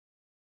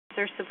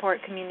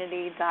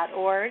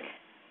cancersupportcommunity.org.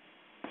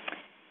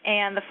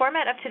 And the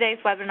format of today's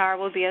webinar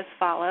will be as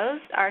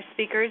follows. Our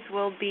speakers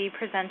will be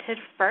presented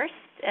first,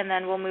 and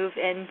then we'll move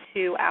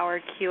into our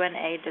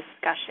Q&A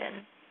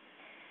discussion.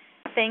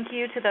 Thank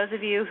you to those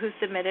of you who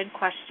submitted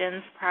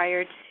questions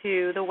prior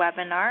to the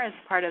webinar as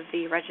part of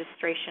the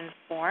registration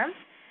form.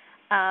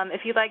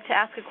 If you'd like to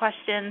ask a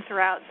question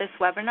throughout this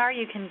webinar,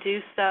 you can do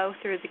so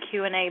through the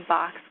Q&A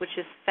box, which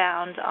is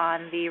found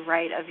on the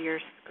right of your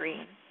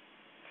screen.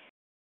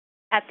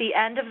 At the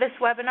end of this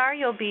webinar,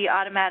 you'll be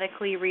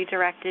automatically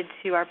redirected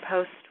to our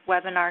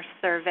post-webinar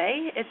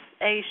survey. It's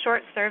a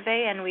short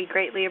survey, and we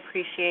greatly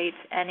appreciate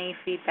any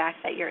feedback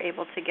that you're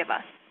able to give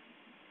us.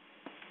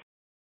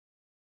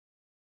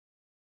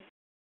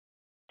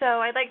 So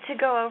I'd like to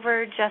go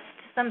over just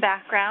some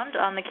background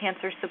on the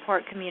cancer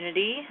support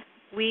community.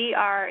 We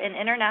are an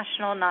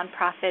international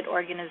nonprofit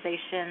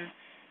organization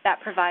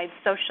that provides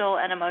social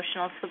and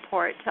emotional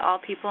support to all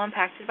people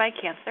impacted by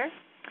cancer.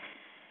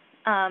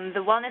 The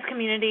wellness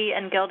community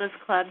and Gilda's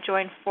Club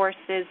joined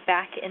forces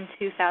back in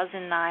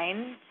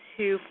 2009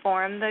 to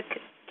form the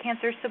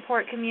cancer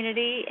support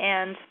community,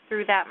 and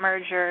through that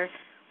merger,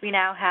 we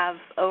now have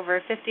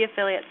over 50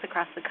 affiliates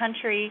across the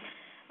country,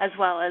 as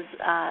well as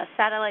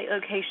satellite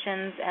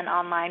locations and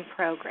online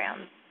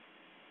programs.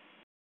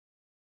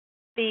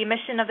 The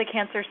mission of the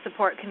cancer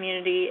support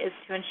community is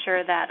to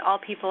ensure that all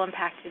people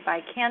impacted by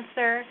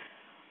cancer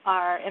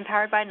are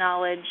empowered by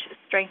knowledge,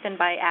 strengthened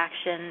by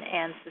action,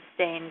 and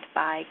sustained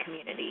by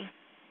community.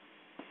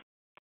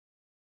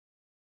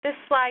 This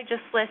slide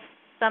just lists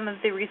some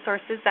of the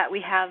resources that we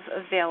have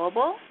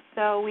available.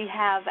 So we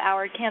have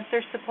our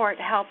Cancer Support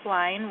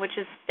Helpline, which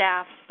is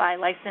staffed by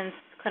licensed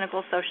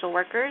clinical social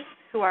workers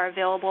who are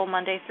available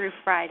Monday through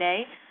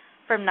Friday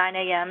from 9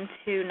 a.m.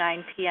 to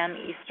 9 p.m.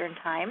 Eastern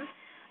Time.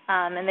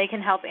 And they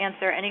can help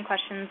answer any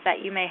questions that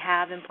you may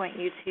have and point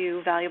you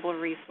to valuable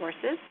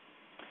resources.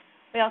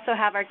 We also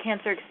have our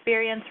Cancer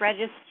Experience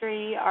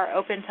Registry, our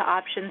Open to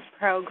Options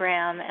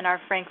program, and our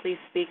Frankly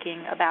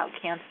Speaking About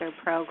Cancer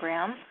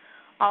program,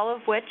 all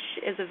of which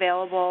is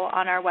available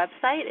on our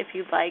website. If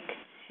you'd like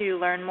to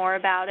learn more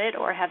about it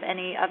or have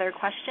any other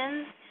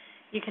questions,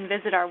 you can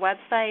visit our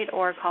website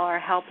or call our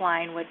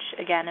helpline, which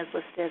again is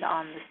listed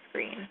on the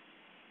screen.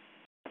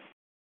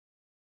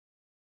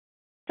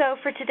 So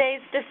for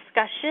today's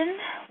discussion,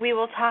 we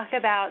will talk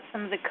about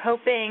some of the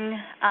coping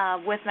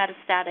with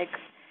metastatic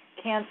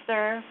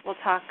cancer.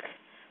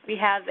 We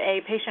have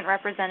a patient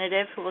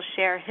representative who will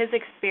share his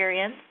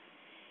experience,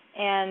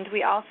 and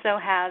we also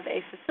have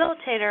a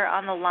facilitator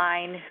on the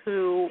line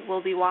who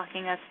will be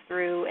walking us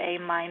through a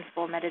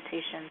mindful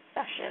meditation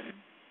session.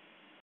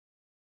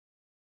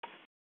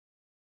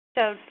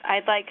 So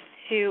I'd like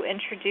to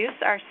introduce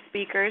our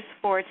speakers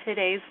for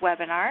today's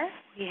webinar.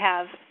 We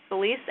have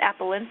Felice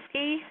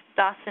Apolinsky,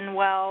 Dawson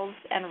Wells,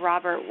 and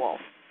Robert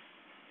Wolf.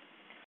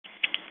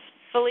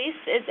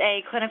 Felice is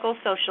a clinical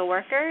social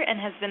worker and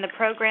has been the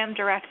program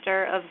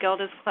director of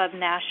Gilda's Club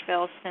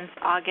Nashville since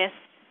August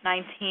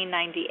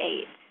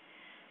 1998.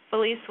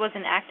 Felice was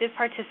an active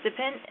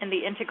participant in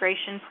the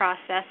integration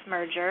process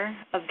merger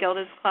of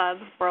Gilda's Club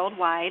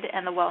worldwide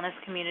and the wellness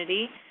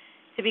community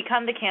to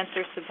become the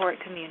cancer support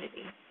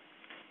community.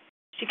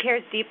 She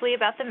cares deeply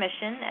about the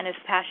mission and is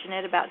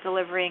passionate about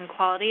delivering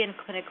quality and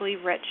clinically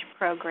rich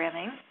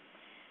programming.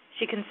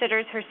 She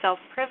considers herself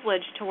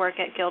privileged to work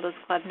at Gilda's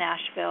Club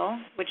Nashville,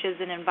 which is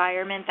an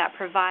environment that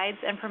provides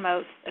and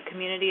promotes a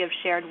community of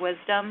shared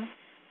wisdom,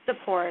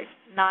 support,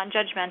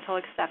 non-judgmental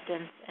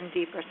acceptance, and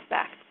deep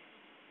respect.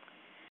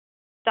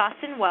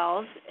 Dawson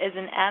Wells is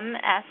an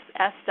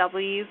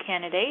MSSW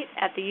candidate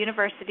at the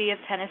University of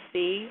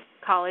Tennessee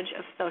College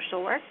of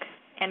Social Work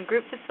and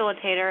group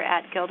facilitator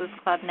at Gilda's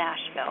Club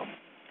Nashville.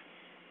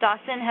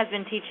 Dawson has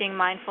been teaching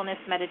mindfulness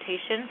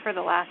meditation for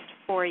the last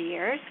 4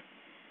 years.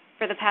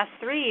 For the past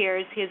 3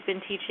 years, he has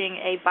been teaching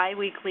a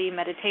biweekly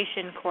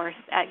meditation course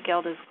at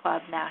Gilda's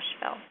Club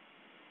Nashville.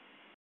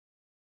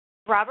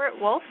 Robert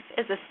Wolf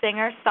is a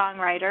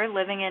singer-songwriter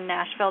living in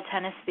Nashville,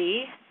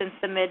 Tennessee since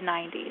the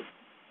mid-90s.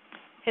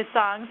 His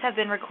songs have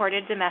been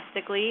recorded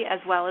domestically as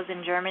well as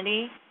in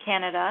Germany,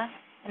 Canada,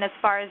 and as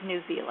far as New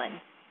Zealand.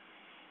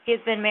 He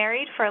has been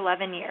married for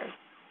 11 years.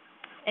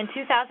 In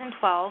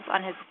 2012,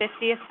 on his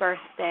 50th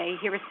birthday,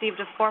 he received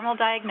a formal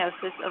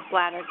diagnosis of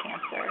bladder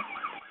cancer.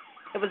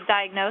 It was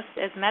diagnosed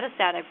as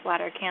metastatic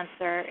bladder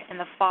cancer in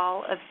the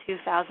fall of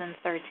 2013,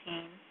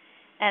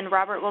 and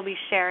Robert will be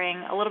sharing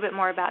a little bit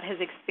more about his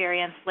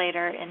experience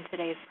later in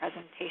today's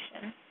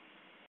presentation.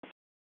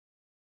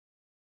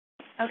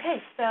 Okay,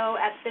 so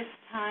at this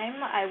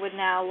time, I would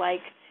now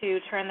like to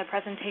turn the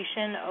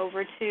presentation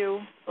over to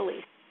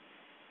Felice.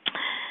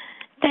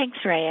 Thanks,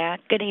 Rhea.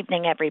 Good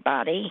evening,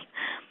 everybody.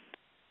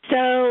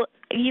 So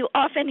you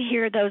often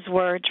hear those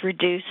words,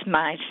 reduce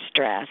my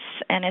stress,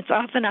 and it's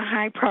often a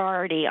high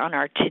priority on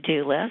our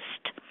to-do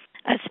list,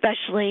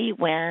 especially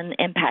when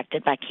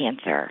impacted by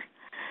cancer.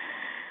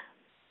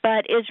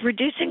 But is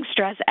reducing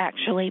stress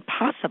actually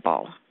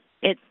possible?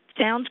 It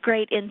sounds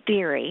great in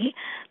theory,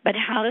 but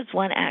how does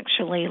one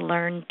actually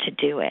learn to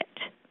do it?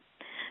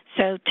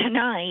 So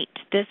tonight,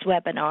 this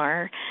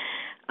webinar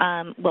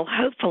will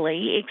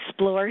hopefully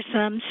explore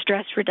some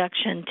stress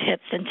reduction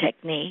tips and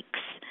techniques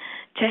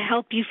to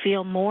help you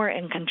feel more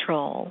in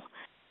control,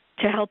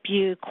 to help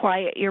you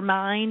quiet your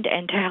mind,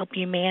 and to help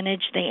you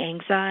manage the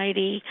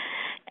anxiety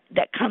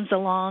that comes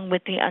along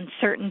with the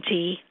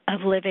uncertainty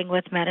of living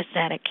with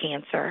metastatic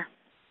cancer.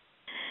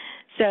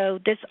 So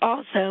this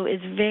also is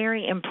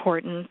very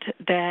important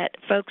that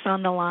folks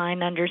on the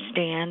line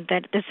understand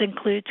that this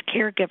includes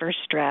caregiver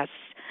stress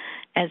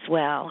as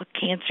well.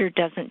 Cancer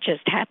doesn't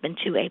just happen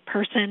to a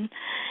person,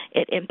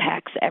 it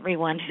impacts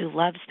everyone who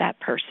loves that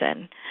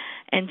person.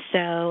 And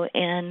so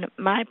in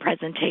my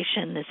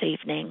presentation this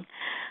evening,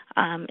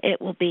 I'm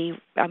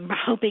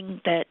hoping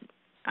that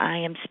I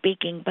am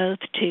speaking both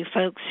to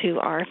folks who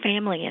are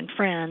family and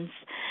friends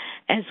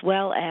as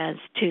well as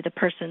to the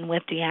person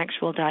with the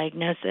actual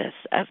diagnosis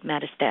of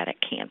metastatic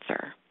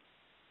cancer.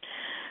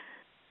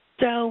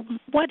 So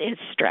what is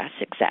stress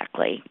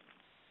exactly?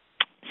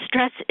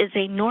 Stress is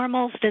a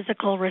normal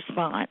physical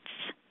response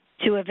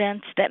to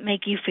events that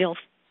make you feel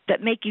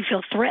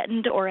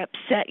threatened or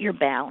upset your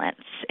balance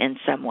in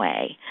some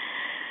way.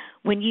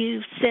 When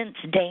you sense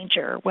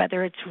danger,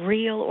 whether it's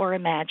real or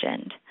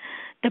imagined,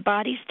 the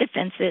body's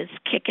defenses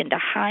kick into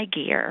high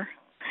gear,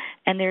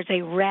 and there's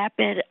a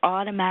rapid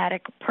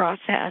automatic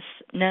process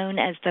known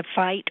as the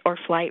fight or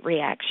flight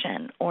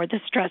reaction, or the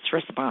stress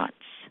response.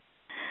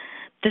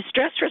 The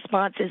stress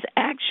response is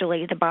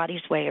actually the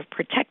body's way of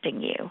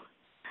protecting you.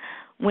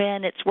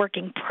 When it's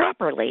working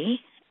properly,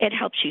 it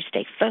helps you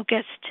stay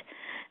focused,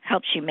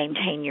 helps you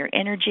maintain your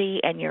energy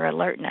and your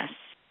alertness.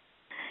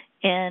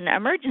 In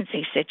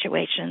emergency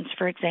situations,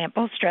 for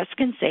example, stress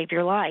can save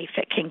your life.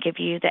 It can give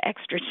you the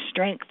extra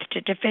strength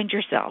to defend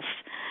yourself,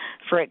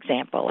 for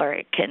example, or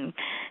it can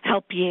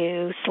help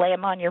you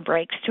slam on your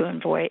brakes to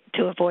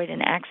avoid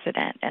an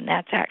accident, and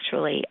that's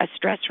actually a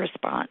stress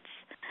response.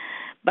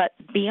 But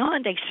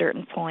beyond a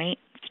certain point,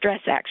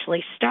 stress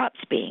actually stops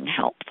being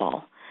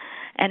helpful,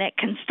 and it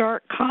can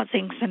start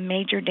causing some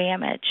major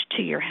damage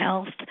to your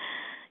health,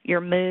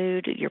 your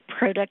mood, your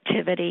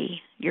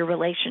productivity, your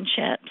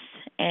relationships,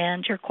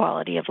 and your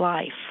quality of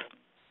life.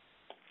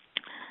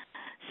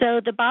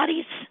 So the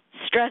body's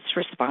stress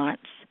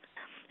response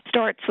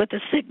starts with a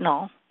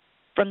signal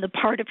from the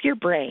part of your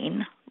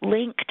brain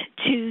linked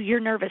to your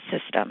nervous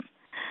system,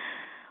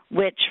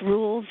 which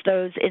rules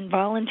those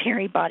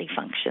involuntary body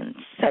functions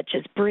such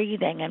as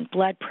breathing and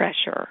blood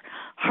pressure,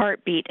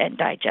 heartbeat, and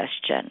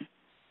digestion.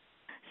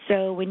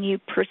 So when you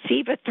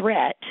perceive a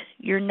threat,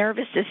 your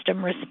nervous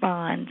system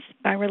responds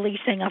by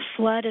releasing a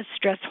flood of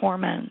stress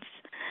hormones,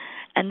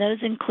 and those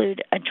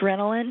include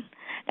adrenaline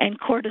and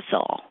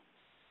cortisol.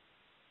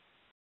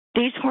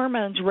 These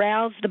hormones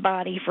rouse the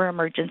body for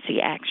emergency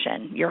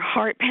action. Your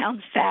heart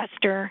pounds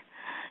faster,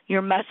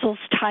 your muscles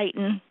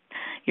tighten,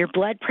 your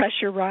blood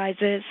pressure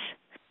rises,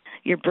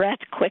 your breath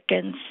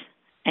quickens,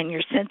 and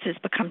your senses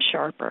become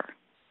sharper.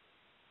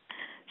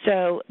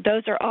 So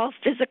those are all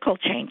physical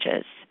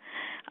changes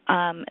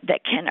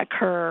that can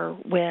occur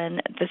when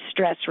the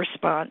stress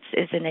response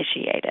is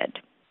initiated.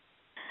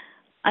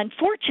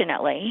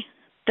 Unfortunately,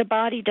 the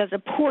body does a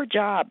poor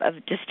job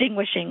of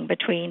distinguishing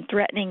between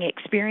threatening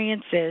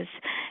experiences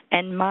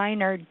and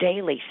minor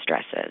daily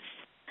stresses.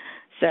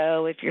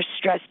 So if you're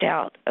stressed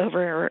out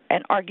over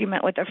an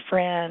argument with a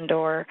friend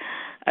or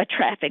a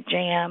traffic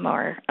jam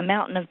or a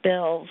mountain of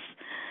bills,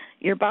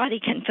 your body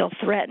can feel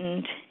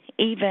threatened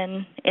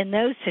even in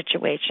those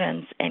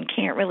situations and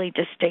can't really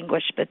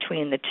distinguish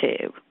between the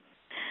two.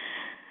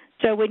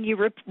 So when you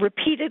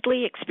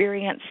repeatedly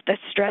experience the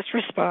stress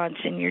response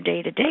in your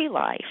day-to-day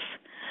life,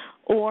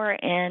 or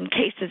in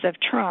cases of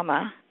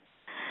trauma,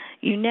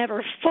 you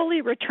never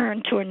fully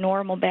return to a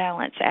normal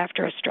balance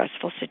after a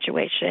stressful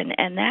situation,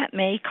 and that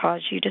may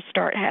cause you to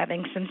start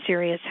having some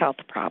serious health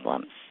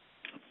problems.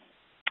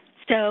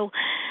 So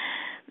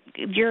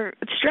your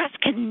stress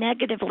can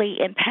negatively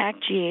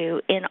impact you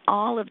in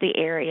all of the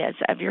areas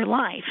of your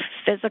life: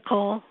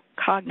 physical,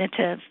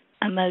 cognitive,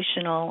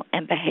 emotional,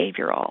 and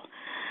behavioral.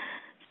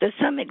 So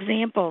some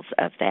examples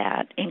of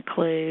that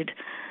include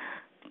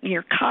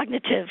your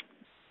cognitive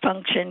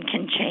function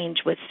can change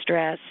with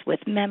stress, with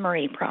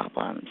memory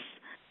problems,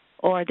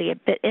 or the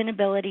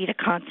inability to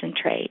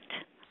concentrate,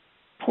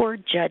 poor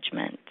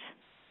judgment,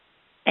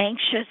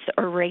 anxious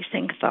or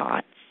racing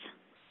thoughts,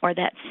 or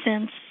that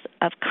sense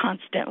of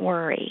constant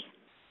worry.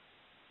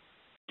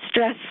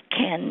 Stress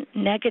can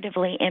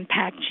negatively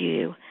impact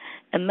you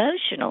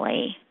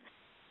emotionally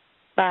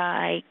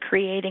by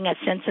creating a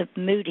sense of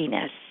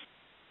moodiness,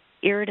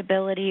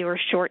 irritability or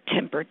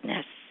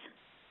short-temperedness,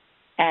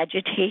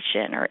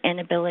 agitation or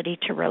inability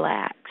to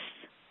relax,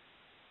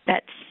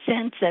 that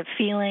sense of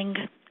feeling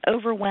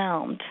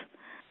overwhelmed.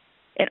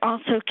 It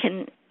also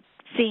can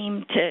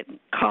seem to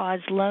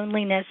cause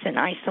loneliness and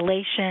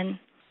isolation,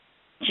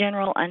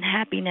 general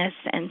unhappiness,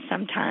 and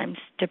sometimes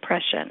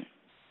depression.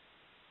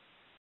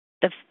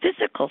 The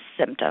physical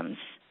symptoms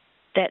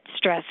that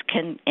stress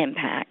can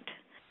impact,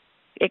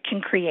 it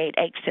can create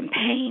aches and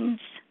pains,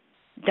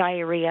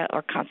 diarrhea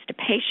or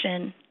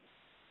constipation,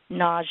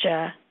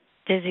 nausea,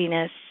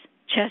 dizziness,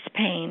 chest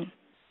pain,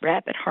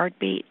 rapid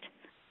heartbeat,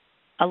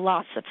 a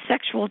loss of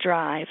sexual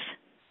drive,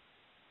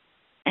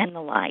 and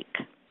the like.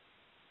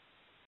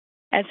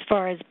 As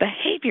far as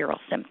behavioral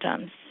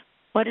symptoms,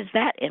 what does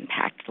that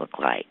impact look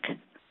like?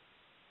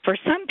 For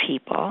some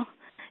people,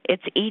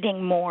 it's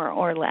eating more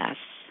or less,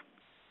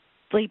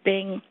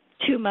 sleeping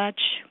too much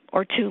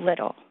or too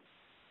little,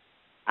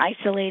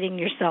 isolating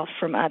yourself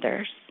from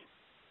others,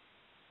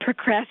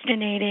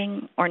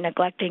 procrastinating or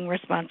neglecting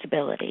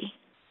responsibility,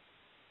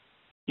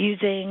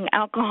 using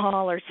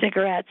alcohol or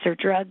cigarettes or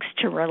drugs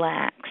to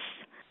relax,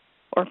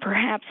 or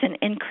perhaps an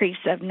increase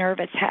of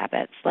nervous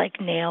habits like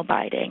nail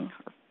biting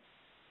or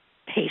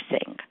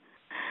pacing.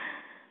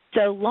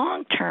 So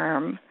long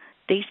term,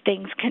 these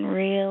things can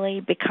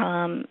really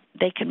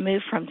they can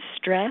move from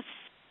stress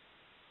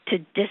to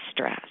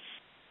distress,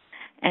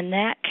 and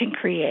that can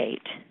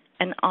create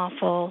an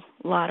awful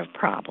lot of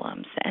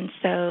problems. And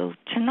so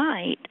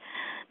tonight,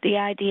 the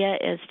idea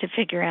is to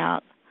figure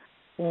out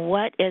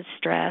what is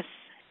stress,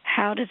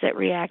 how does it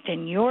react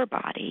in your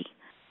body,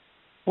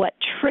 what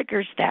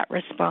triggers that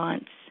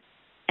response,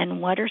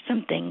 and what are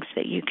some things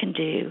that you can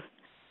do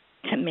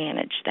to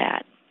manage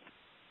that.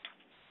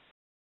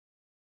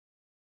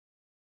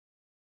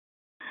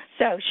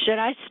 So should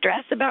I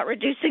stress about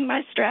reducing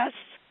my stress?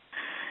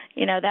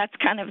 You know, that's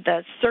kind of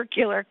the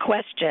circular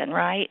question,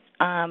 right?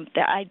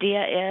 The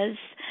idea is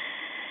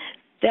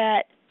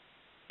that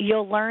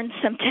you'll learn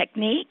some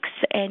techniques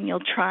and you'll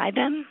try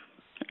them,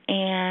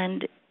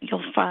 and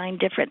you'll find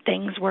different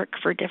things work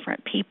for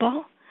different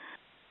people.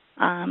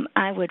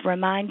 I would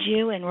remind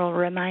you, and will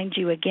remind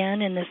you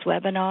again in this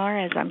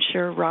webinar, as I'm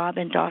sure Rob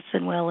and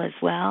Dawson will as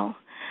well,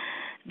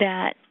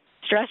 that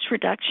stress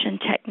reduction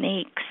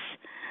techniques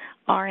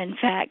are in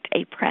fact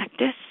a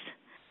practice.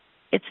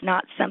 It's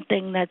not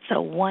something that's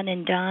a one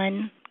and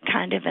done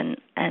kind of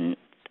an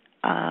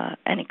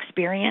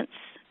experience.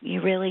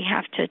 You really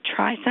have to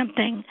try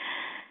something,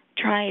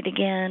 try it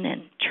again,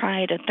 and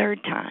try it a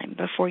third time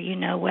before you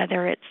know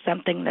whether it's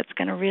something that's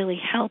going to really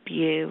help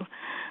you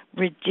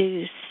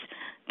reduce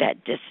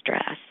that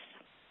distress.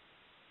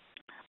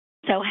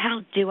 So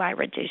how do I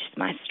reduce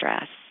my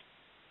stress?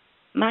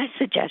 My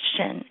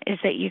suggestion is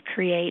that you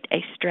create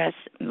a stress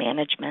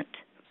management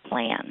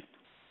plan.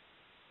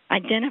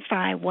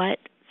 Identify what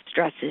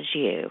stresses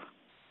you.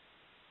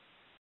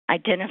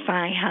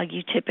 Identify how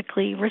you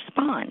typically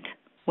respond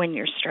when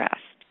you're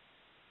stressed.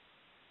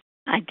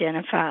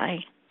 Identify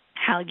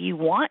how you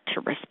want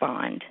to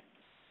respond.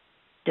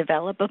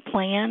 Develop a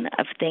plan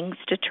of things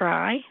to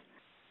try.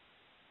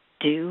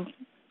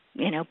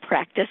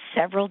 Practice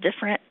several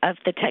different of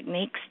the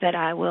techniques that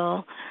I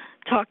will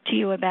talk to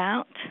you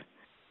about,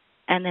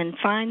 and then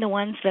find the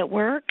ones that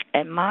work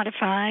and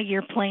modify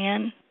your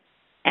plan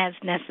as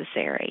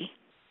necessary.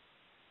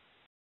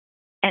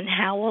 And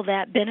how will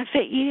that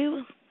benefit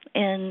you?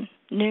 In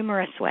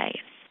numerous ways.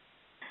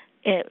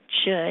 It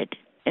should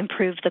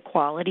improve the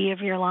quality of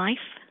your life.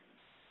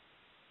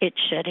 It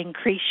should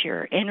increase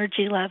your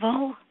energy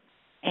level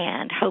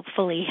and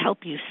hopefully help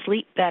you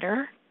sleep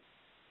better.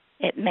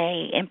 It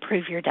may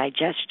improve your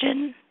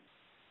digestion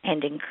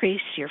and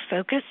increase your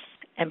focus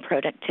and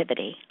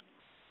productivity.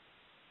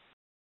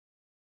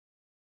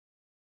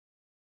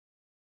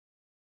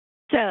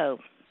 So,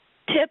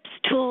 tips,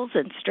 tools,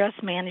 and stress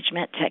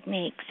management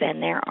techniques,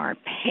 and there are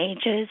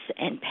pages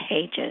and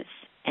pages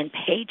and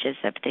pages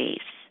of these.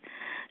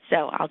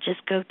 So I'll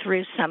just go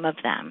through some of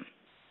them.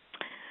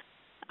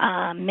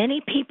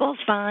 Many people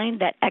find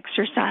that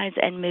exercise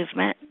and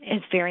movement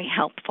is very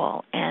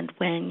helpful, and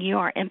when you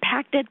are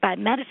impacted by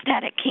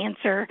metastatic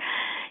cancer,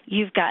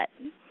 you've got,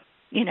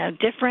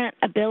 different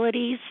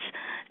abilities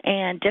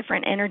and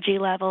different energy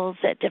levels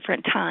at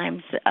different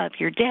times of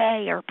your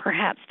day, or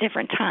perhaps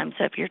different times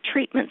of your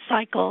treatment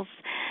cycles.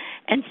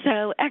 And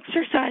so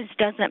exercise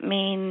doesn't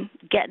mean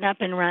getting up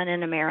and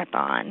running a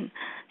marathon.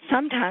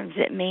 Sometimes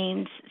it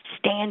means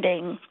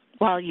standing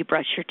while you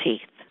brush your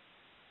teeth,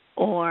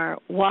 or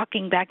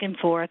walking back and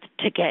forth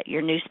to get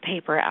your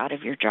newspaper out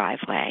of your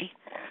driveway.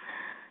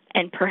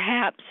 And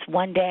perhaps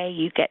one day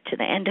you get to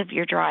the end of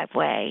your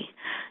driveway,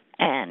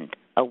 and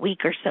a week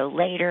or so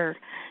later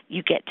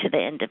you get to the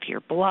end of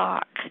your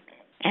block,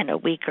 and a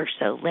week or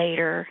so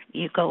later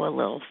you go a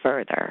little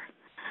further.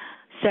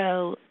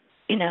 So,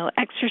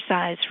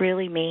 exercise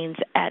really means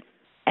at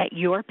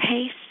your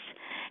pace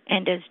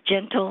and as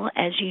gentle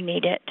as you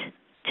need it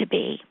to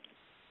be.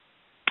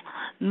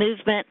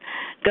 Movement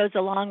goes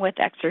along with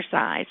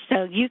exercise.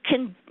 So you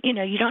can,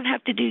 you don't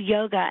have to do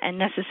yoga and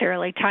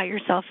necessarily tie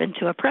yourself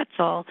into a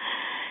pretzel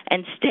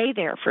and stay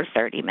there for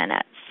 30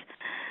 minutes.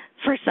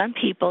 For some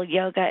people,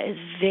 yoga is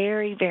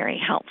very, very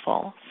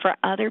helpful. For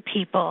other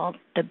people,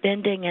 the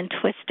bending and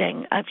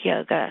twisting of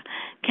yoga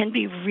can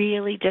be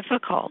really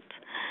difficult.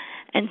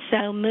 And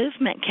so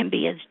movement can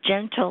be as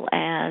gentle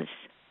as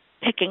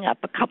picking up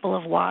a couple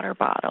of water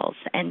bottles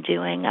and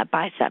doing a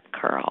bicep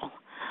curl,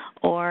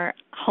 or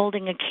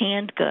holding a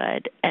canned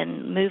good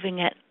and moving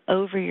it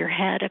over your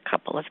head a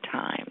couple of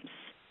times,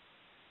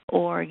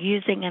 or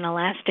using an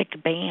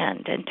elastic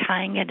band and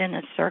tying it in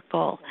a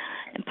circle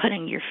and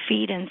putting your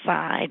feet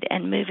inside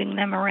and moving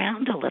them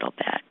around a little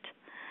bit.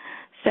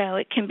 So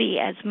it can be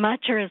as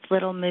much or as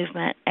little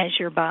movement as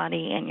your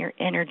body and your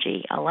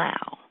energy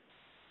allow.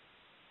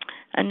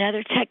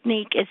 Another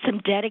technique is some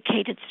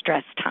dedicated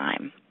stress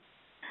time.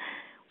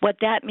 What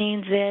that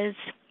means is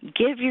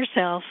give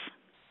yourself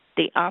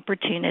the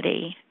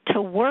opportunity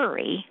to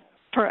worry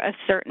for a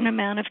certain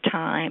amount of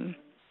time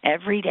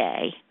every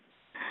day.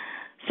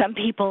 Some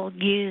people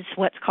use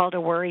what's called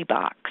a worry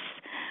box,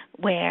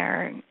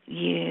 where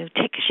you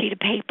take a sheet of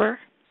paper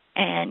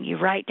and you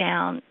write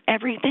down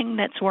everything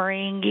that's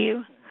worrying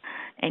you,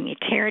 and you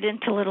tear it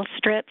into little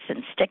strips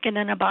and stick it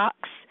in a box.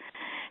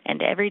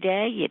 And every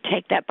day you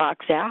take that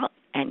box out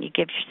and you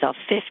give yourself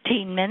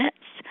 15 minutes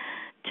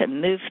to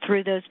move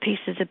through those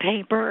pieces of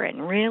paper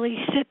and really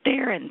sit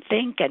there and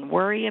think and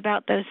worry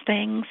about those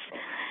things.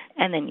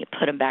 And then you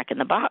put them back in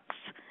the box.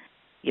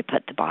 You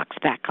put the box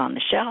back on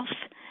the shelf,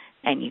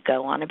 and you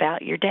go on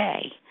about your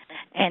day.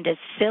 And as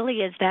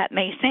silly as that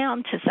may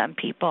sound to some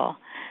people,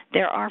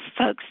 there are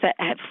folks that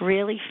have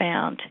really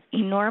found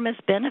enormous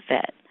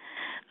benefit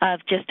of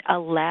just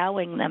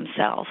allowing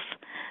themselves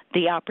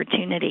the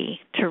opportunity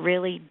to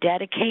really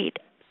dedicate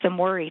some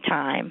worry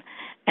time,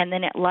 and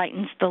then it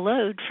lightens the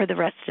load for the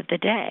rest of the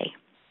day.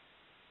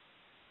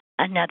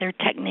 Another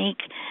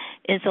technique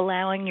is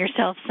allowing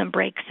yourself some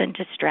breaks and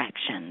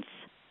distractions.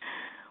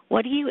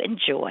 What do you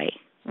enjoy?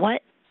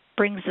 What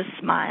brings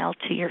a smile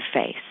to your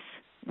face?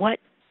 What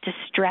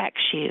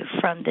distracts you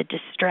from the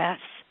distress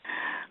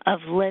of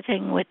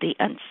living with the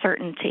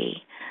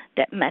uncertainty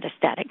that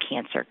metastatic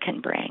cancer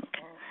can bring?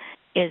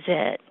 Is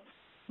it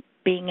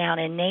being out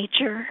in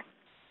nature?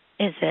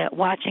 Is it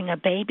watching a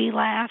baby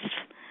laugh?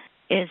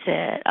 Is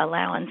it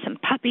allowing some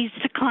puppies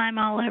to climb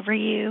all over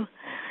you?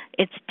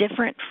 It's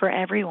different for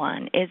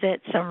everyone. Is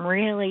it some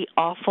really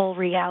awful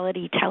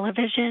reality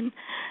television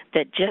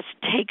that just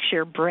takes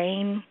your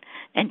brain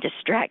and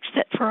distracts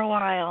it for a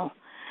while?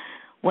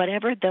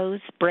 Whatever those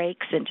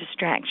breaks and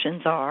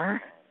distractions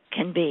are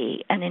can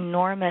be an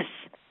enormous,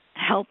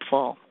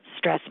 helpful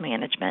stress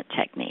management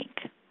technique.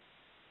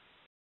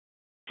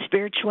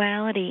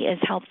 Spirituality is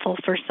helpful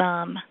for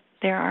some.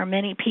 There are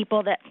many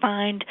people that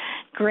find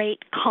great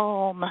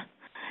calm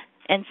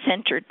and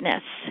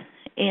centeredness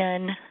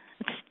in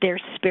their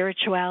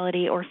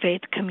spirituality or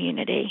faith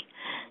community.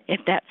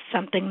 If that's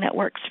something that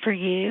works for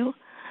you,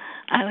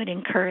 I would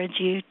encourage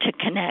you to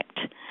connect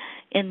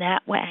in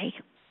that way.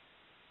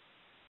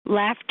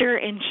 Laughter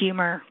and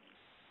humor.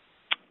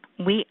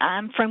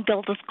 I'm from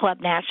Gilda's Club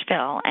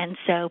Nashville, and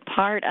so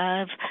part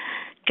of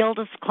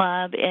Gilda's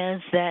Club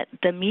is that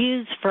the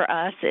muse for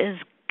us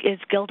is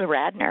Gilda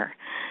Radner,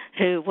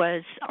 who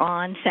was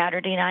on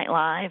Saturday Night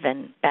Live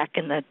and back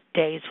in the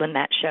days when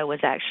that show was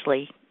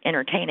actually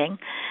entertaining.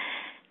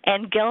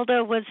 And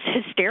Gilda was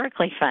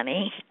hysterically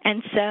funny,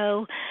 and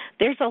so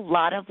there's a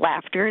lot of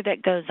laughter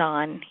that goes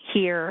on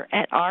here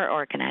at our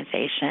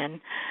organization.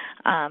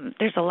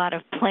 There's a lot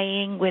of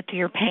playing with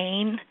your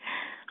pain,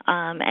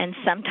 and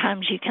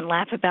sometimes you can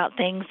laugh about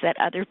things that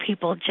other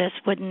people just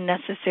wouldn't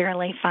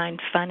necessarily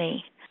find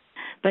funny.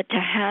 But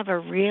to have a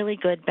really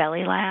good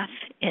belly laugh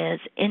is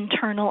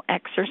internal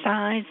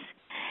exercise,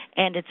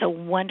 and it's a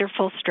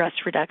wonderful stress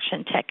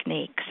reduction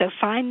technique. So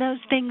find those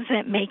things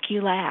that make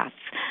you laugh,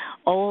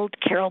 old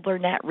Carol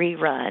Burnett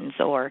reruns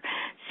or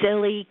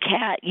silly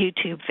cat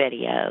YouTube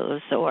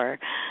videos or,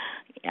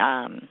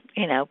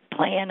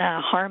 playing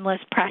a harmless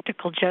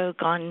practical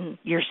joke on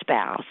your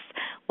spouse.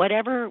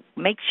 Whatever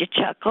makes you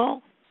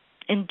chuckle,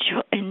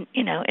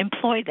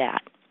 employ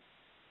that.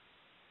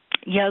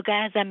 Yoga,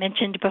 as I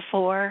mentioned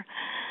before,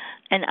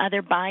 and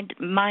other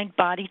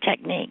mind-body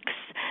techniques.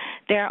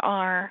 There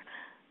are,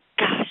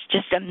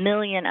 just a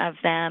million of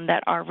them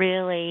that are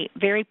really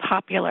very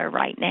popular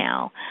right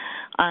now.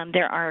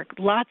 There are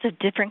lots of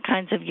different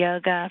kinds of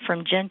yoga,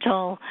 from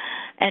gentle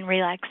and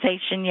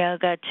relaxation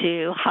yoga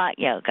to hot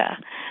yoga.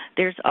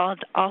 There's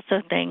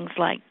also things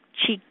like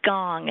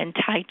qigong and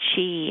tai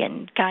chi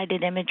and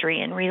guided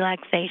imagery and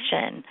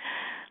relaxation.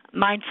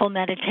 Mindful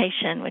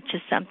meditation, which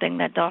is something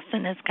that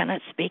Dawson is going to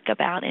speak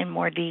about in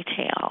more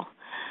detail.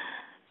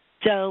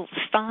 So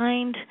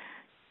find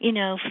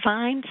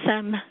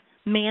some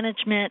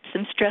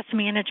stress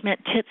management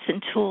tips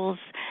and tools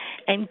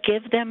and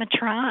give them a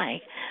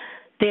try.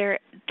 There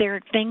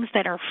are things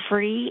that are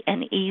free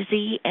and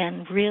easy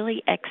and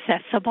really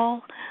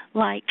accessible,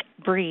 like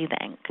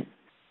breathing.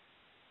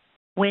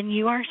 When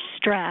you are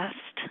stressed,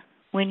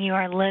 when you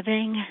are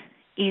living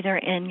either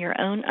in your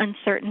own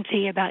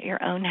uncertainty about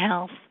your own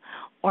health,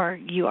 or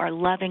you are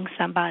loving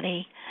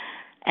somebody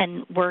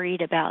and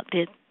worried about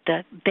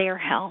their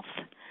health,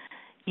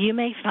 you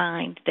may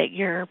find that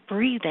your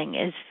breathing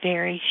is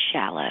very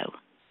shallow.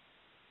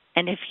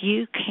 And if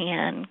you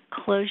can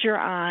close your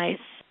eyes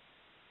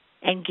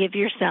and give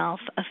yourself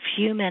a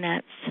few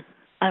minutes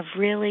of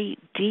really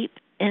deep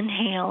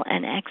inhale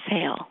and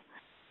exhale,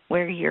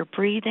 where you're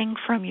breathing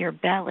from your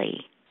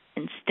belly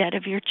instead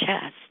of your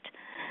chest,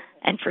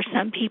 and for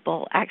some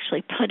people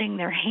actually putting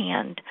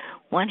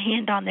one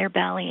hand on their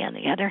belly and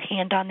the other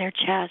hand on their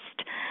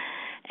chest,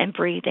 and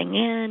breathing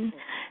in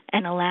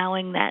and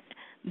allowing that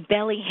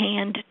belly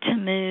hand to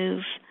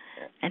move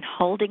and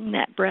holding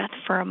that breath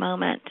for a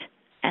moment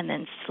and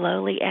then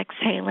slowly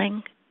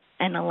exhaling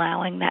and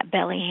allowing that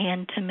belly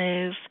hand to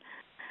move.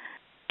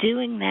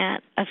 Doing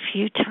that a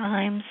few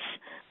times,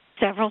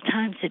 several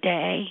times a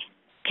day,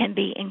 can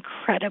be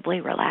incredibly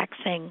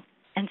relaxing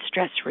and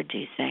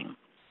stress-reducing.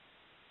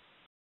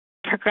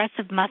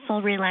 Progressive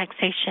muscle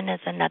relaxation is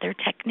another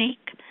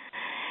technique,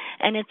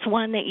 and it's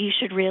one that you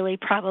should really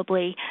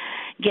probably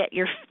get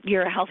your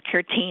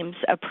healthcare team's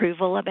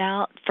approval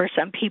about. For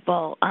some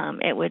people,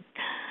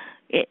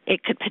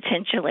 it could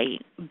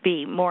potentially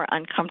be more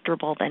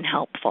uncomfortable than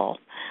helpful,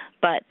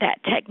 but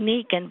that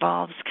technique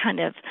involves kind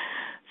of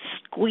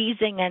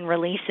squeezing and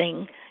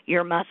releasing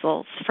your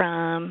muscles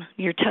from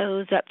your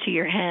toes up to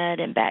your head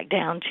and back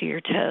down to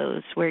your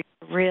toes, where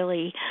you're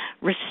really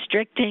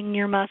restricting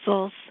your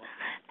muscles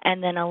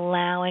and then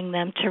allowing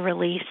them to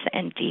release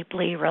and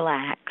deeply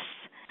relax.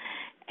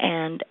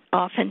 And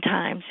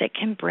oftentimes it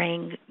can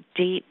bring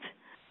deep,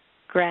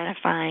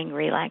 gratifying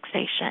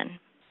relaxation.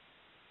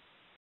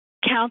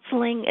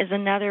 Counseling is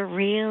another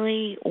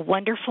really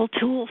wonderful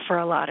tool for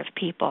a lot of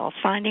people.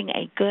 Finding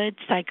a good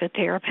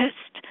psychotherapist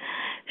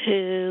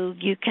who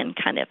you can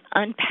kind of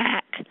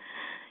unpack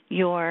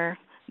your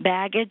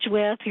baggage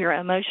with, your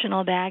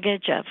emotional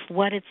baggage of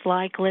what it's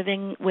like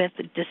living with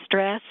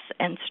distress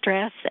and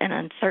stress and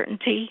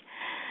uncertainty.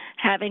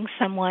 Having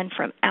someone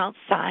from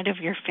outside of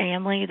your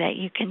family that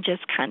you can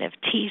just kind of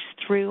tease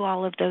through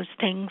all of those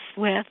things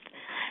with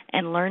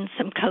and learn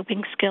some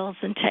coping skills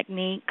and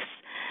techniques.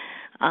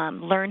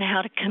 Learn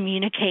how to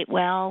communicate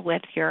well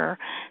with your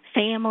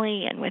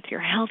family and with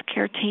your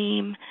healthcare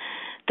team.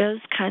 Those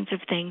kinds of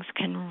things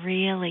can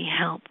really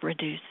help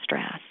reduce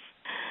stress.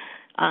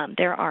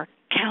 There are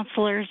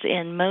counselors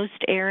in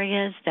most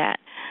areas that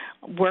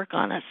work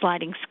on a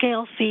sliding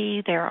scale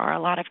fee. There are a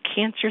lot of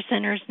cancer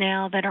centers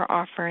now that are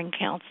offering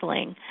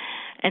counseling.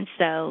 And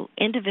so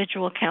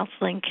individual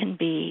counseling can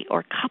be,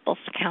 or couples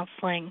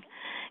counseling,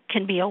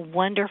 can be a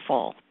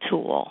wonderful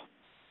tool,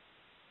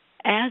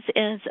 as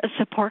is a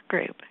support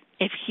group.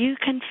 If you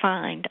can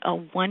find a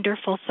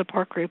wonderful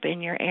support group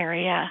in your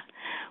area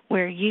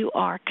where you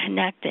are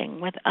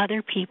connecting with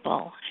other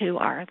people who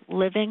are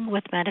living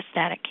with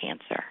metastatic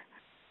cancer,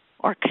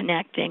 or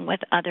connecting with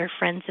other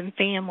friends and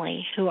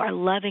family who are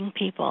loving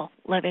people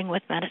living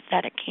with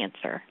metastatic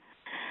cancer,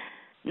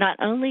 not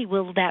only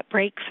will that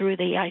break through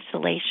the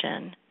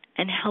isolation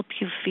and help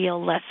you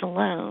feel less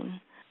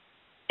alone,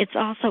 it's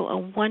also a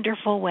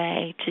wonderful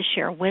way to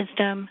share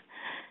wisdom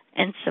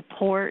and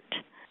support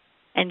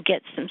and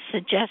get some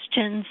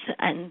suggestions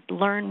and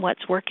learn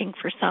what's working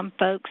for some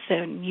folks,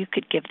 and you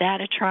could give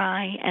that a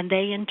try, and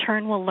they in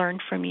turn will learn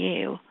from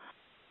you.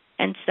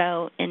 And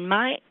so in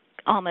my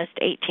almost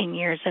 18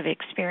 years of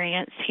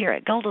experience here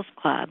at Gilda's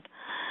Club,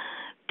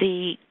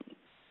 the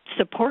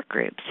support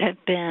groups have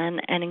been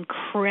an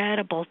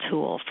incredible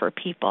tool for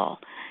people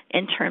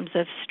in terms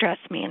of stress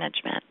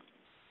management.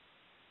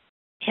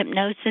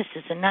 Hypnosis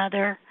is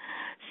another.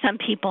 Some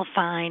people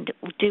find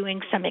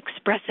doing some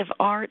expressive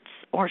arts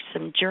or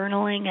some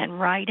journaling and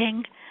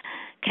writing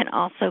can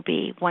also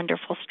be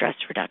wonderful stress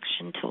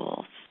reduction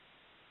tools.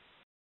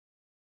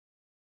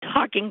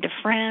 Talking to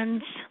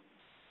friends,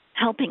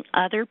 helping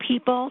other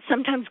people,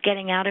 sometimes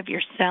getting out of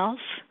yourself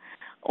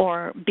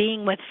or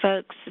being with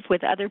folks,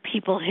 with other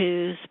people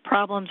whose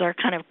problems are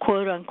kind of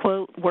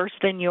quote-unquote worse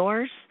than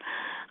yours,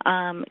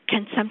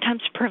 can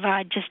sometimes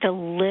provide just a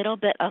little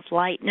bit of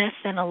lightness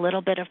and a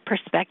little bit of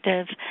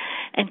perspective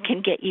and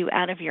can get you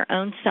out of your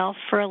own self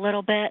for a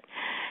little bit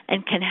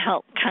and can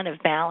help kind of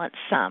balance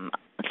some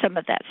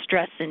of that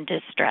stress and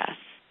distress.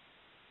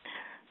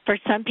 For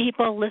some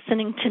people,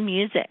 listening to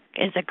music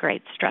is a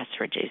great stress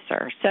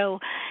reducer. So,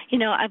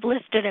 I've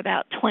listed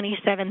about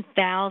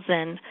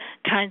 27,000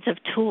 kinds of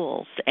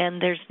tools,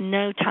 and there's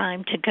no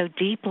time to go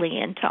deeply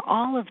into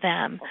all of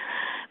them.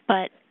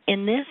 But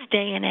in this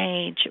day and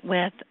age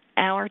with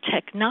our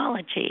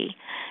technology,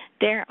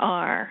 there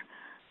are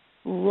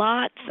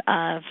lots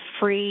of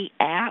free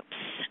apps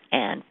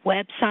and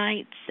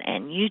websites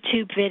and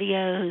YouTube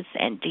videos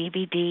and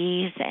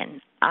DVDs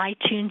and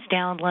iTunes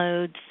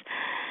downloads,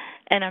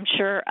 and I'm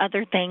sure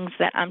other things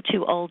that I'm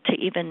too old to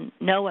even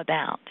know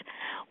about,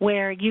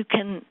 where you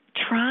can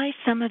try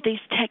some of these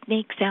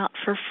techniques out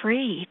for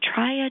free.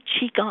 Try a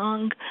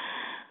Qigong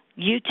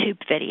YouTube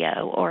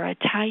video or a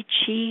Tai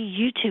Chi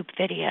YouTube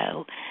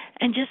video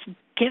and just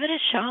give it a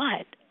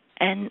shot.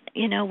 And,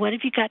 what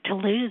have you got to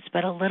lose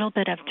but a little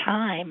bit of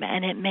time?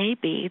 And it may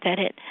be that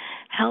it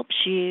helps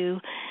you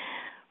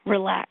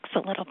relax a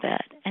little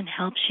bit and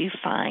helps you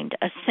find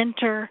a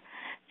center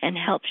and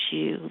helps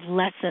you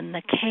lessen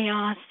the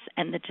chaos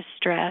and the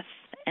distress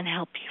and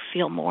help you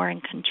feel more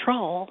in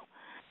control,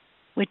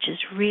 which is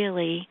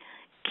really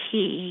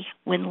key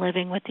when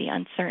living with the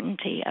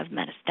uncertainty of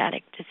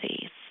metastatic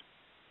disease.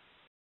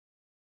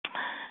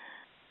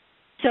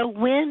 So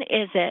when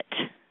is it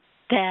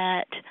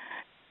that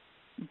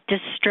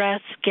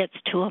distress gets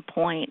to a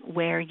point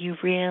where you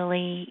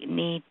really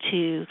need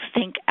to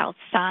think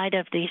outside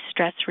of these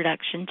stress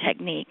reduction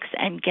techniques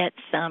and get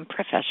some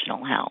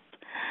professional help.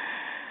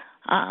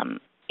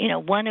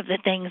 One of the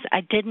things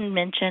I didn't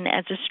mention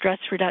as a stress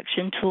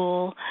reduction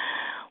tool,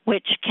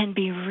 which can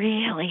be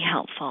really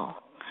helpful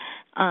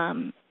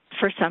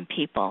for some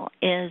people,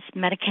 is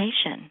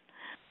medication.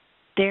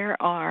 There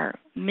are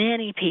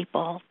many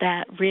people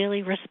that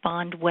really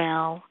respond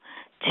well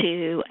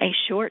to a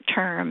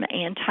short-term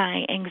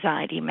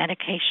anti-anxiety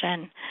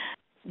medication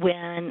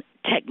when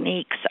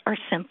techniques are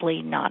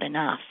simply not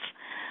enough,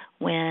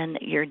 when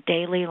your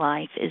daily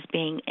life is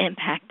being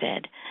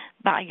impacted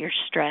by your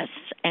stress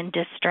and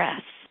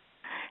distress.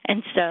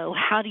 And so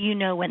how do you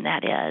know when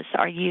that is?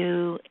 Are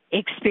you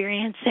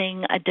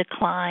experiencing a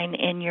decline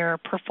in your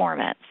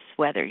performance,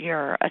 whether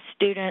you're a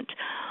student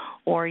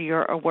or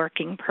you're a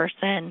working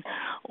person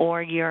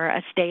or you're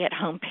a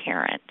stay-at-home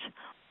parent?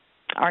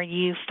 Are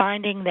you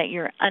finding that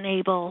you're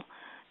unable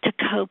to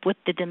cope with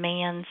the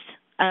demands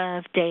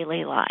of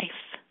daily life?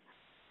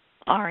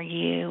 Are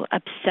you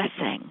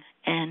obsessing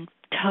and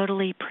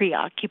totally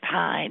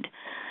preoccupied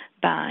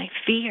by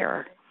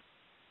fear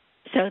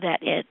so that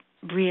it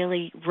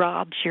really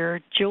robs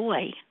your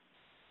joy?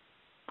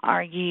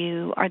 Are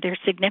there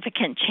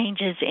significant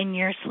changes in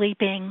your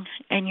sleeping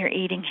and your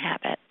eating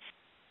habits?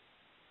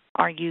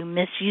 Are you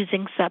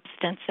misusing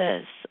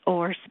substances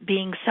or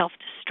being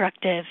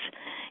self-destructive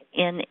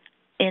in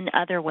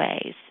other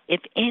ways?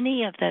 If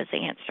any of those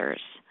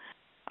answers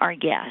are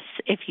yes,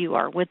 if you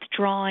are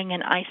withdrawing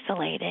and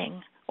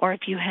isolating, or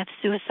if you have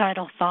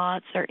suicidal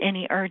thoughts or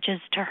any urges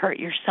to hurt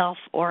yourself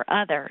or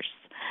others,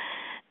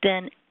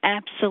 then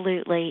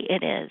absolutely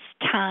it is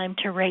time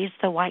to raise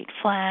the white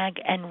flag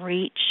and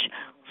reach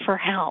for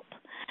help.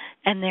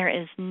 And there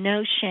is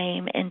no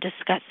shame in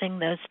discussing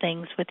those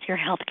things with your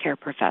healthcare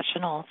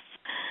professionals.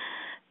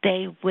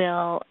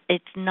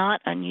 It's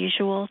not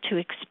unusual to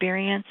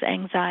experience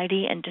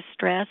anxiety and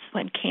distress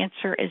when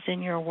cancer is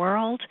in your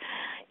world.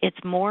 It's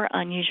more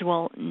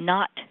unusual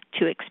not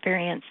to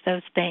experience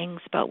those things,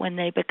 but when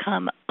they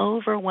become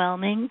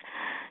overwhelming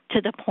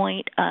to the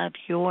point of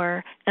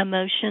your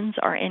emotions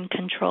are in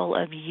control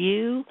of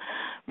you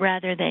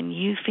rather than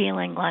you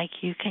feeling like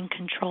you can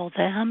control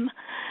them,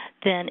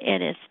 then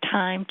it is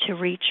time to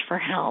reach for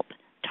help.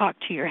 Talk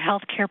to your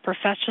healthcare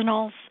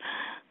professionals,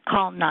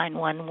 call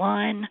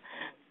 911,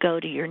 go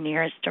to your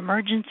nearest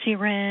emergency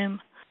room,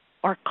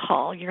 or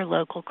call your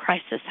local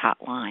crisis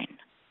hotline.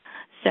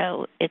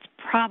 So it's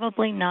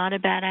probably not a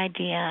bad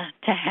idea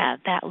to have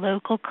that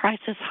local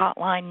crisis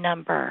hotline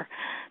number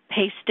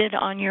pasted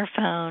on your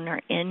phone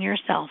or in your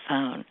cell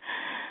phone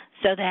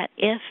so that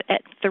if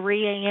at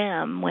 3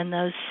 a.m. when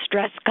those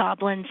stress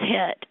goblins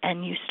hit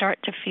and you start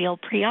to feel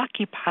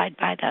preoccupied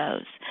by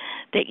those,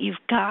 that you've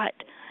got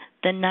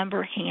the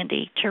number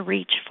handy to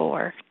reach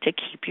for to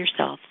keep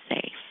yourself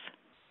safe.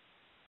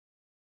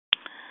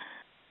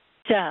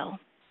 So,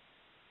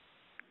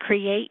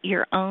 create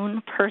your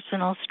own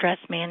personal stress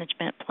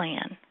management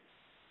plan.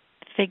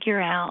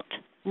 Figure out,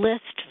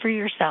 list for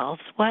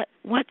yourselves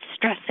what's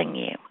stressing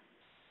you.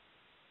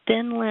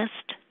 Then list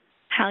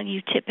how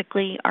you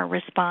typically are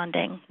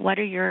responding. What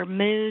are your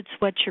moods?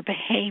 What's your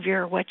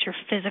behavior? What's your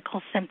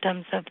physical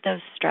symptoms of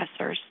those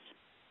stressors?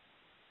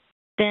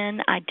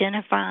 Then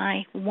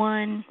identify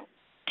 1,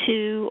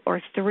 2,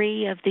 or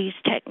 3 of these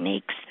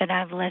techniques that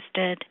I've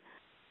listed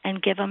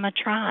and give them a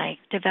try.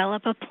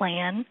 Develop a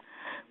plan.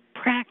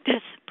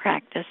 Practice,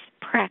 practice,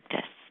 practice,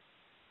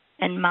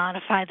 and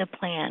modify the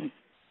plan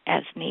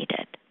as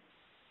needed.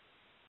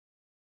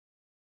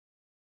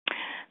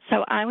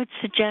 So I would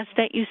suggest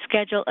that you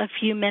schedule a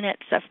few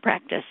minutes of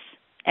practice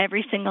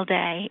every single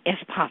day if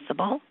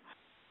possible.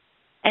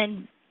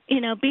 And,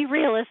 be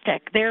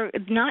realistic.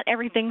 Not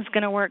everything's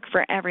going to work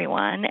for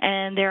everyone,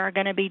 and there are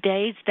going to be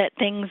days that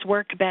things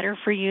work better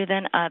for you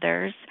than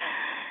others.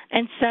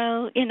 And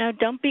so,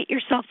 don't beat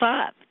yourself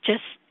up.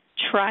 Just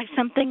try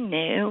something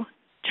new.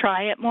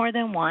 Try it more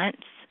than once.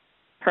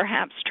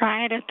 Perhaps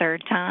try it a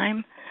third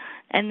time,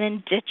 and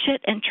then ditch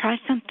it and try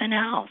something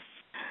else.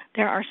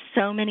 There are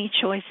so many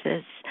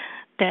choices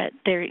that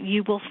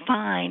you will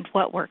find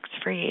what works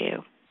for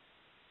you.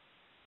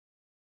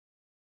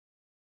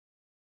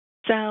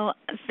 So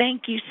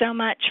thank you so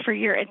much for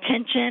your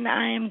attention.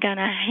 I am going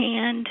to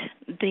hand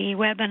the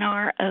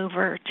webinar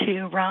over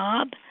to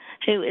Rob,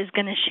 who is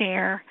going to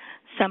share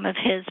some of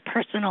his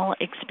personal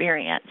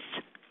experience.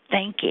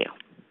 Thank you.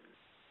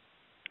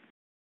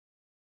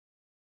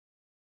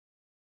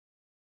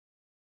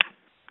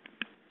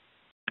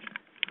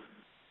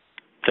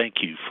 Thank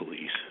you,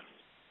 Felice,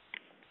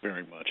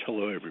 very much.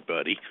 Hello,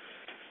 everybody.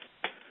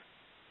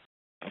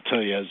 I'll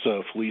tell you, as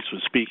Felice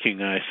was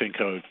speaking, I think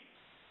I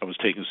was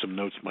taking some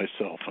notes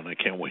myself, and I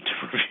can't wait to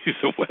review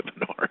the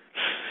webinar.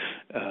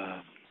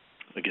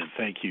 Again,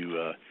 thank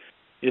you.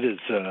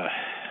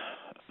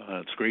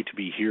 It's great to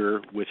be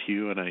here with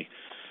you, and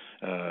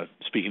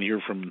speaking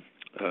here from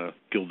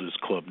Gilda's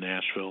Club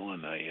Nashville,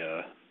 and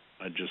I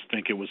just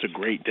think it was a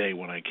great day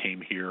when I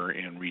came here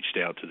and reached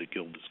out to the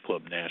Gilda's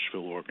Club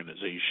Nashville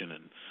organization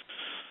and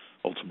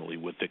ultimately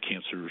with the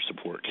cancer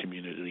support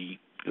community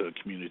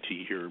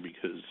here,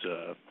 because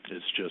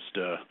it's just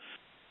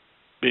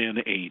been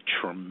a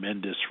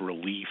tremendous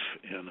relief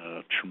and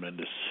a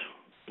tremendous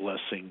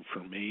blessing for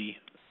me.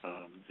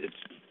 It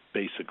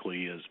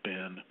basically has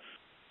been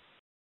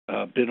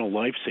a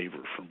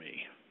lifesaver for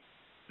me.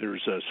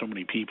 There's so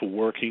many people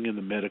working in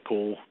the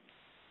medical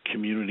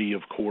community,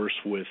 of course,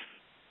 with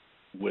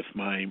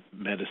my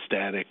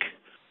metastatic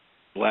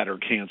bladder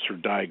cancer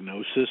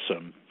diagnosis.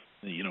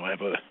 I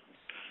have a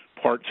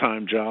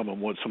part-time job on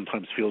what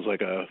sometimes feels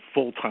like a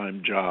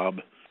full-time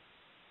job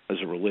as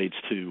it relates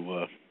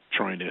to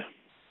trying to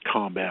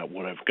combat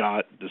what I've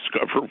got,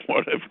 discover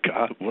what I've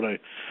got, what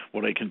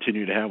I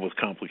continue to have with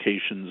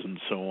complications and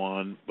so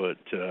on. But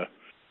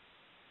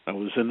I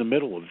was in the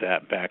middle of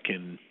that back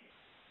in,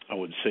 I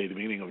would say, the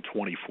beginning of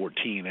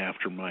 2014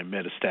 after my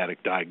metastatic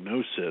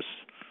diagnosis.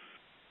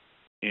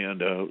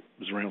 And it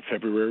was around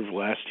February of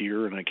last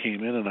year, and I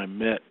came in and I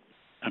met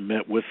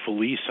with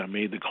Felice. I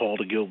made the call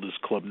to Gilda's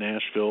Club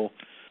Nashville,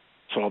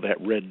 saw that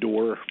red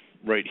door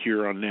right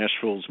here on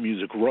Nashville's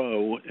Music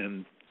Row,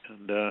 and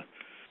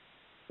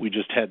we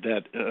just had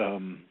that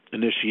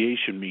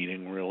initiation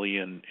meeting, really,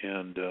 and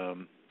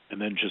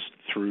then just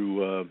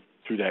through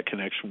that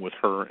connection with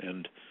her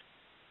and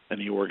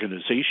the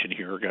organization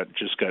here, got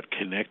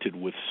connected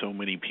with so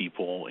many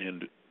people,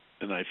 and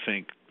I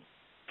think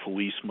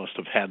Felice must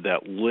have had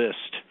that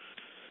list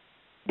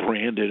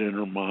branded in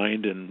her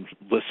mind and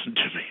listened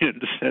to me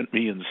and sent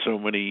me in so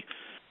many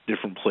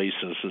different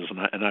places,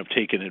 and I've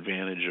taken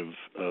advantage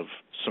of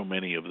so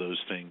many of those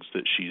things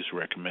that she's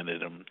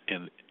recommended them,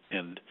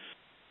 and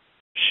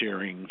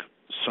sharing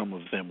some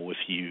of them with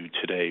you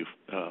today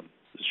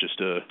is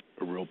just a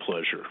real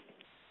pleasure.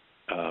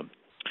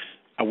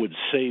 I would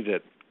say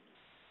that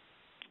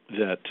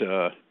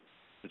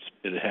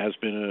it has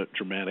been a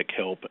dramatic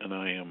help, and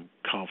I am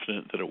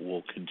confident that it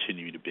will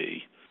continue to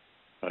be.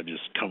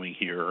 Just coming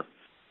here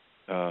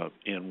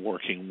and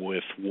working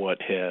with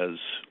what has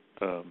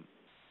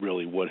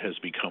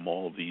become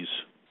all of these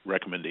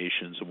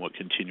recommendations and what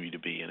continue to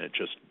be, and it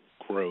just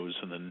grows,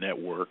 and the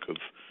network of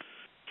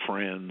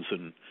friends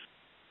and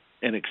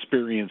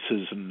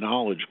experiences and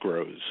knowledge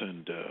grows.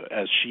 And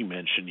as she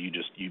mentioned, you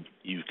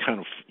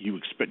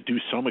do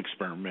some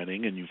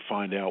experimenting and you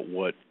find out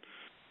what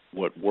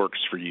works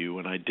for you.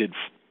 And I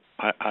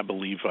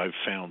believe I've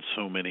found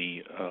so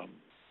many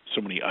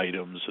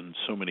items and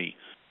so many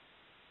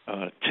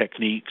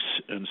techniques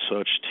and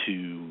such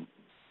to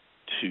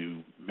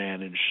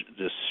manage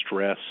this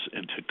stress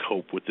and to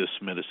cope with this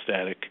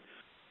metastatic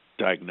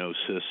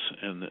diagnosis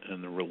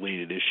and the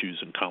related issues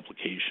and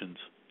complications.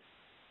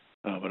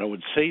 But I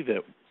would say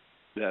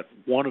that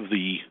one of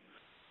the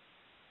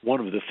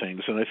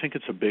things, and I think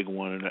it's a big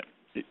one,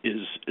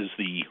 is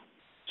the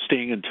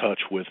staying in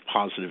touch with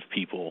positive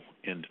people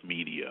and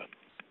media.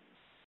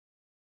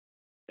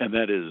 And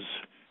that is,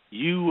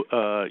 you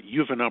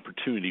have an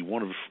opportunity.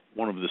 One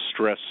of the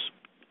stress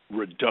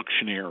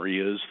reduction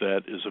areas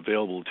that is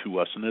available to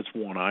us, and that's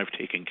one I've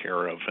taken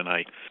care of, and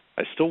I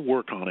still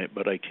work on it,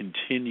 but I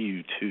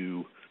continue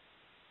to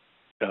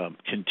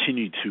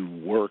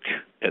work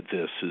at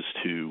this, is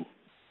to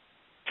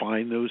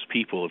find those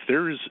people. If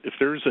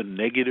there's a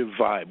negative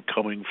vibe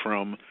coming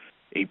from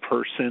a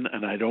person,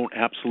 and I don't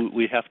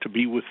absolutely have to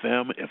be with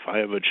them, if I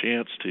have a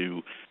chance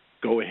to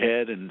go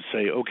ahead and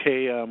say,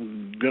 okay,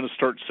 I'm going to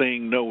start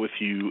saying no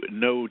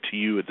to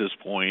you at this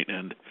point,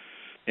 and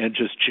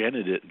just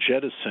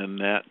jettison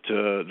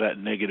that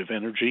negative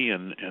energy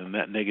and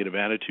that negative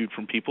attitude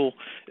from people.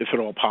 If at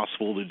all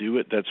possible to do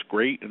it, that's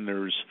great. And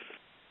there's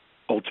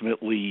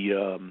ultimately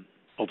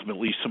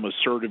some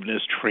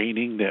assertiveness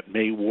training that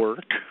may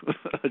work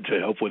to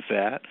help with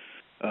that.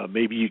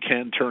 Maybe you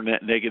can turn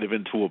that negative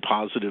into a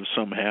positive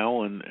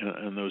somehow,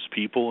 and those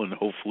people, and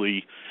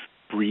hopefully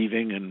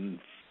breathing and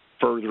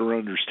further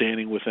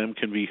understanding with them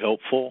can be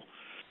helpful.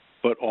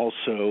 But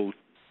also,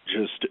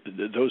 just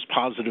those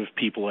positive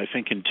people, I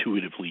think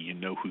intuitively you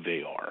know who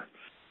they are.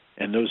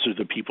 And those are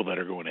the people that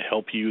are going to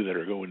help you, that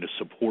are going to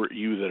support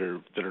you,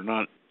 that are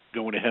not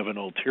going to have an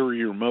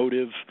ulterior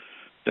motive,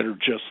 that are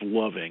just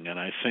loving. And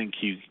I think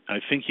you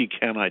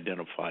can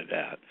identify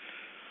that,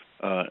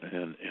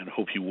 and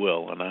hope you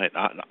will. And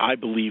I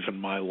believe in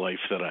my life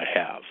that I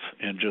have,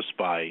 and just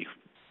by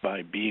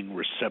being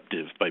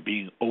receptive, by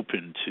being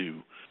open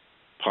to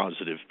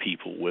positive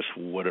people with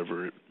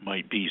whatever it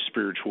might be,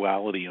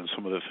 spirituality and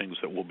some of the things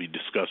that we'll be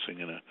discussing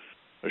in a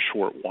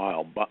short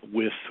while, but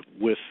with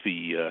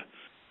the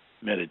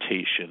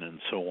meditation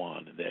and so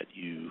on, that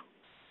you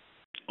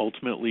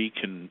ultimately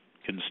can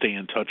stay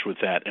in touch with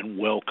that and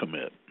welcome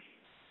it.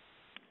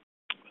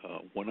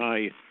 When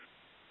I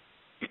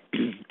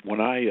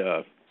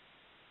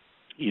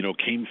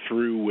came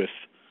through with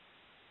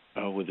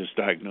this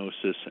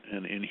diagnosis,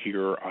 and in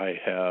here I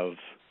have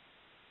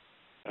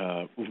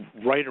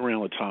right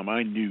around the time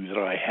I knew that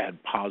I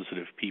had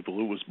positive people.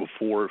 It was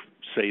before,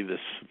 say, this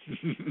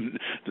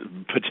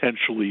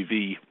potentially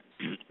the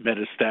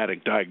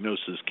metastatic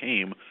diagnosis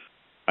came.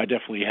 I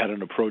definitely had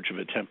an approach of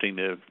attempting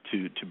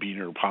to be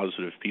near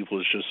positive people.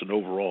 It's just an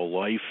overall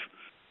life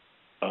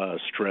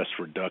stress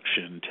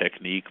reduction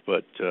technique,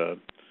 but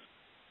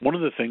one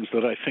of the things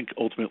that I think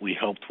ultimately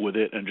helped with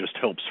it and just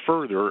helps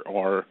further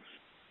are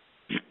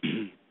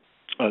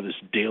this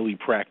daily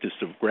practice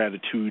of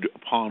gratitude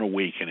upon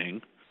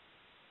awakening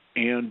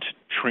and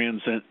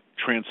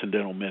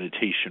transcendental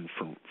meditation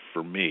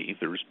for me.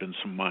 There's been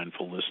some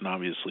mindfulness, and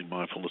obviously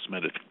mindfulness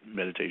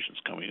meditation's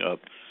coming up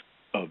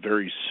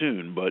very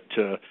soon, but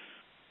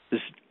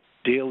this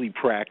daily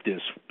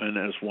practice, and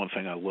that's one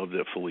thing I love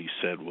that Felice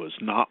said, was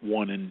not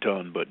one and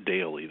done, but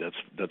daily.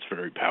 That's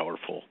very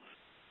powerful.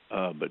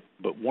 But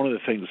one of the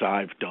things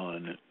I've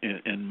done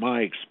in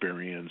my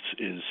experience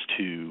is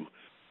to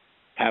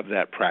have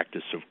that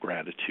practice of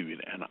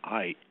gratitude, and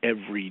I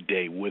every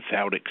day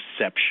without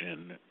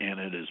exception, and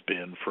it has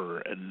been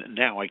and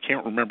now I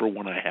can't remember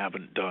when I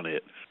haven't done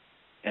it,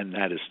 and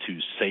that is to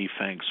say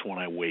thanks when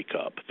I wake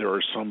up. There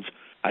are some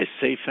I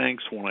say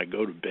thanks when I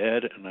go to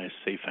bed, and I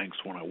say thanks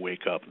when I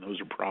wake up, and those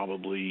are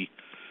probably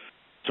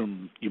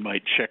some you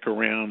might check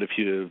around if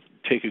you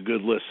take a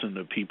good listen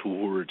to people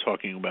who are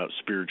talking about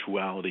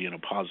spirituality and a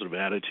positive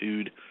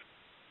attitude.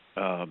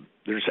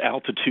 There's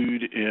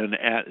altitude, and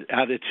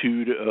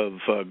attitude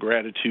of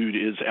gratitude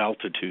is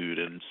altitude,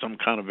 and some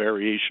kind of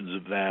variations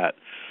of that.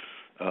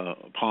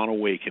 Upon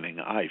awakening,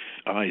 I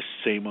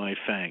say my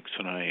thanks,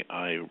 and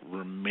I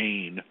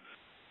remain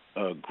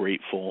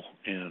grateful,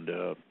 and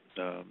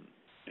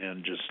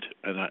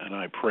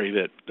I pray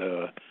that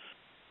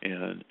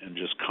and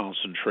just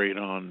concentrate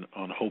on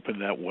hoping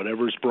that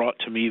whatever's brought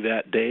to me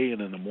that day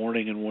and in the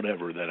morning and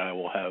whatever, that I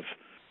will have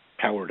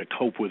power to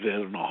cope with it,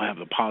 and I'll have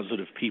the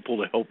positive people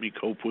to help me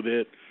cope with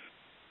it,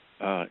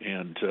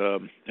 and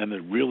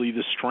then really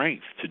the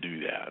strength to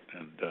do that.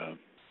 And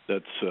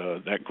that's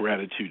that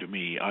gratitude to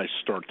me. I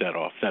start that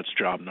off. That's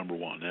job number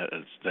one.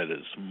 That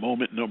is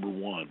moment number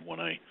one when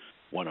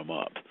I'm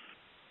up.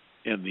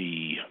 And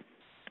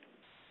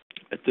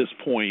at this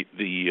point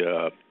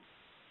the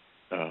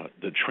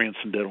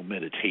transcendental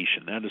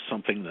meditation, that is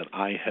something that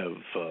I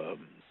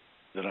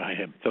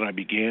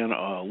began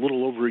a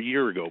little over a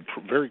year ago,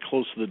 very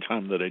close to the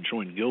time that I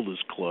joined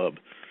Gilda's club.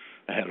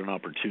 I had an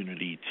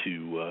opportunity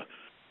to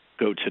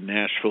go to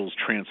Nashville's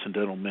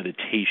Transcendental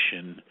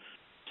Meditation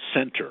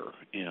Center,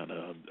 and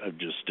I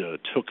just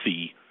took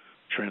the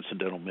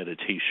Transcendental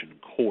Meditation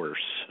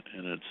course,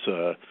 and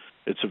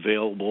it's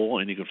available,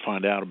 and you can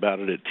find out about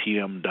it at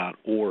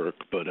tm.org.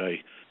 But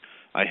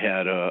I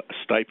had a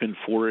stipend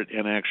for it,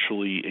 and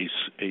actually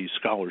a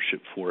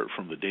scholarship for it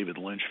from the David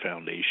Lynch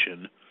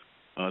Foundation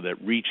that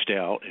reached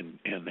out and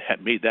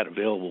had made that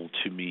available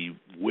to me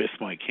with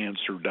my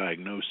cancer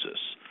diagnosis.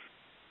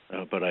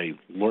 But I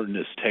learned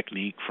this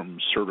technique from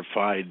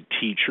certified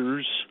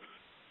teachers,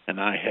 and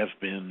I have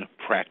been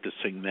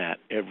practicing that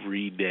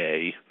every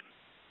day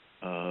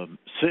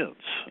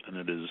since. And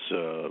it is,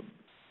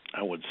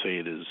 I would say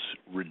it has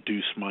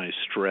reduced my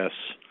stress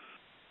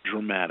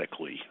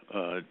dramatically.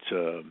 It's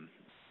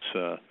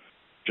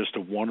just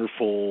a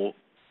wonderful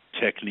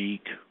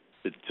technique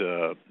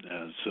that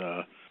has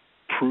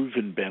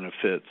proven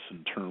benefits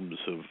in terms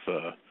of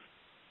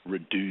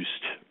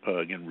reduced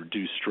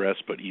stress,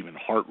 but even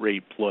heart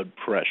rate, blood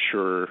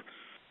pressure,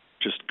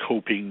 just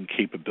coping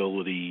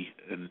capability,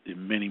 and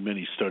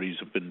many studies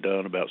have been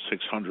done, about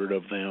 600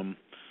 of them,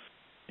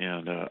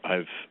 and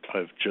I've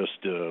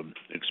just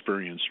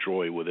experienced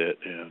joy with it,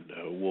 and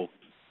will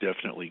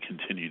definitely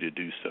continue to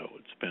do so.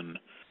 It's been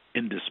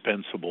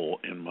indispensable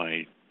in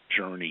my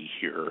journey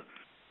here,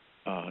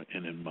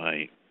 and in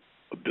my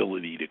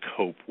ability to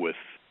cope with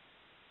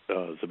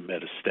the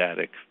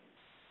metastatic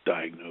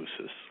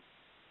diagnosis.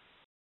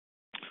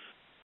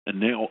 And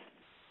now,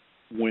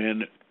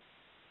 when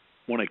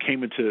I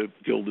came into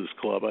Gilda's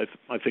club, I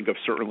think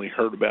I've certainly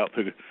heard about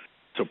the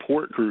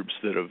support groups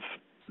that have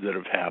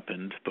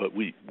happened, but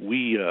we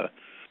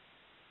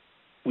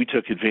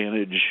took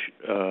advantage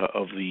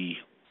of the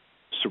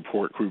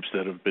support groups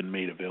that have been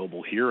made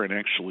available here, and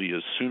actually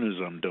as soon as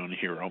I'm done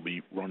here, I'll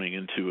be running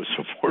into a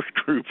support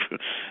group,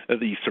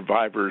 the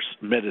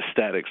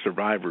Metastatic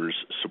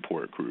Survivors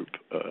support group.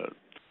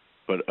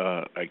 But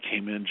I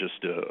came in,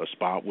 just a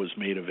spot was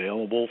made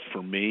available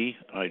for me.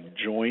 I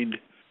joined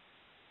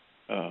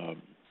it,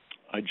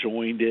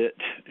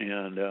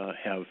 and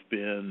have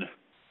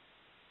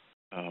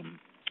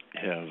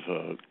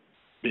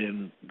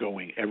been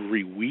going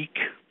every week,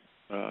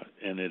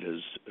 and it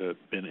has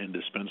been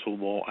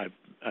indispensable.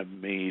 I've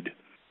made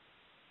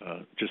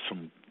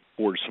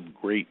forged some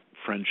great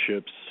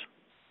friendships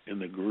in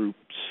the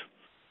groups,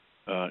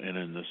 and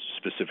in the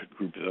specific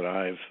group that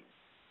I've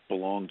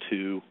belonged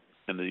to,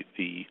 and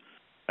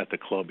at the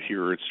club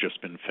here, it's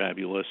just been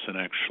fabulous. And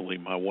actually,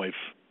 my wife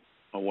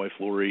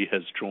Lori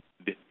has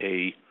joined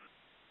a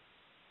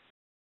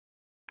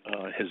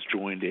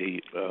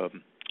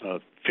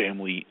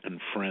family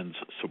and friends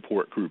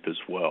support group as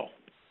well.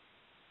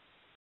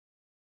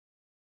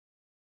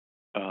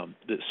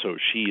 So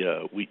she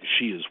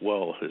as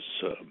well has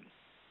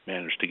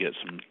managed to get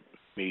some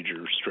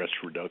major stress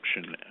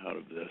reduction out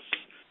of this.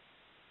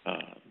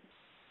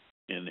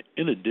 And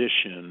in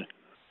addition,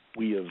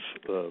 we have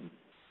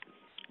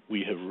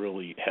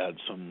really had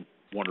some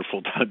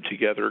wonderful time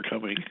together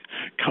coming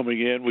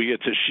in.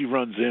 She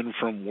runs in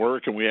from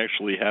work, and we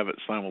actually have it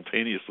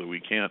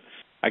simultaneously.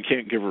 I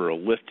can't give her a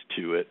lift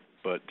to it,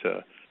 but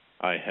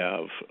I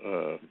have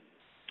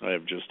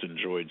just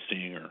enjoyed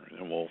seeing her,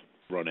 and we'll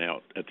run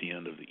out at the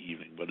end of the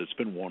evening. But it's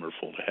been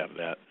wonderful to have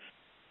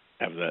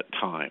that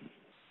time.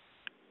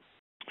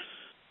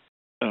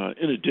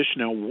 In addition,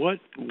 now one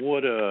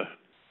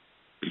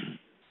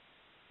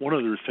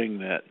other thing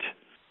that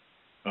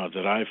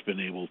I've been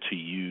able to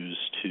use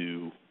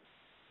to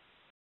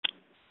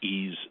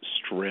ease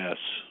stress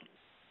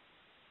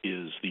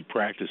is the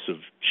practice of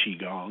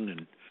Qigong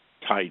and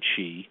Tai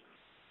Chi,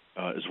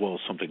 as well as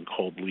something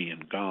called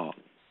Lian Gong.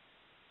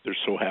 There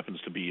so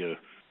happens to be a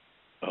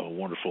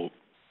wonderful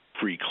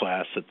free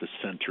class at the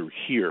center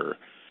here,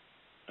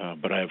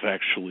 but I've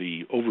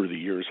actually, over the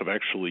years,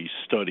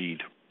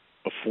 studied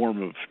a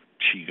form of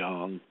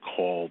Qigong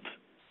called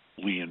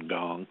Lian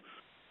Gong.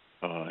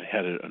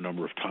 Had it a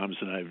number of times,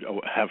 and I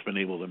have been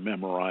able to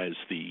memorize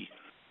the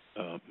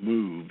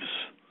moves.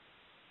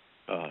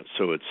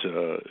 So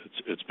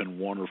it's been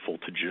wonderful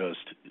to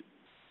just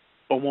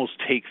almost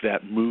take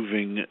that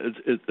moving.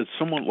 It's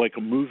somewhat like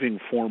a moving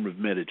form of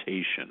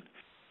meditation,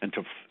 and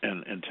to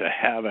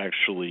have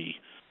actually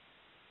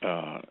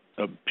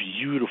a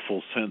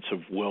beautiful sense of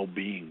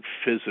well-being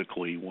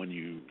physically when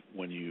you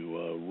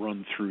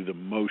run through the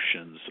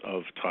motions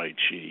of Tai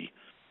Chi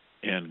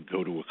and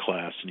go to a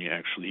class, and you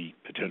actually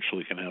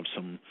potentially can have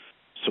some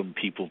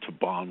people to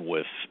bond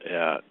with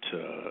at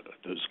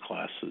those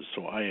classes.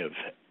 So I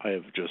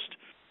have just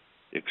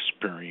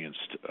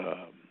experienced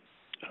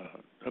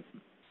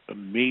a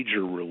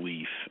major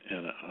relief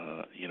and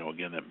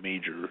again, that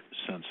major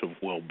sense of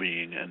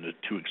well-being, and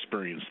to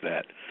experience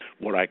that,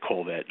 what I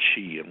call that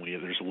chi. And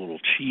there's a little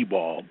chi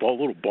ball, a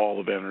little ball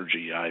of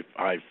energy I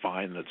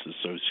find that's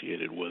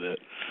associated with it.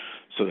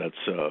 So that's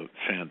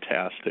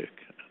fantastic.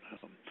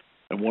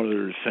 And one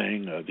other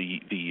thing,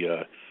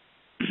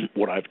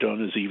 what I've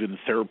done is even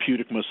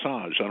therapeutic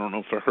massage. I don't know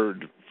if I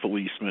heard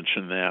Felice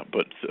mention that,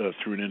 but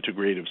through an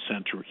integrative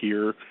center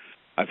here,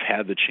 I've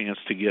had the chance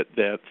to get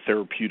that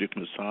therapeutic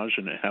massage,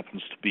 and it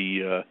happens to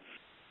be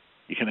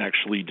you can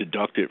actually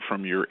deduct it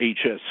from your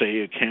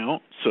HSA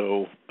account.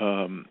 So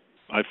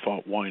I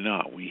thought, why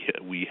not? We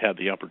had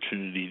the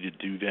opportunity to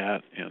do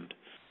that, and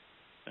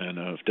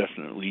I've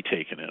definitely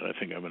taken it. I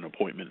think I have an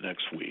appointment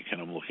next week, and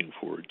I'm looking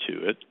forward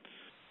to it.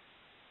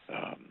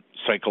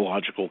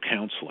 Psychological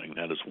counseling,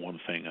 that is one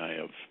thing I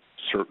have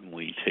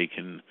certainly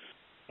taken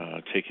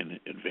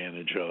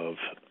advantage of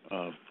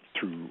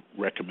through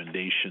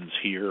recommendations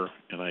here,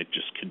 and I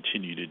just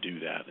continue to do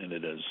that, and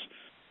it has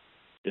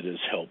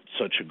helped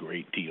such a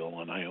great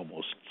deal, and I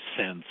almost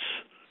sense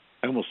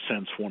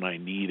when I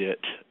need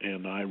it,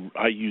 and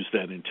I use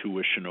that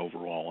intuition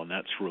overall, and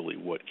that's really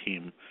what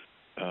came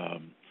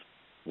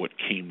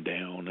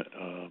down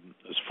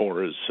as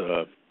far as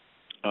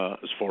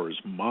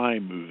my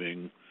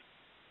moving.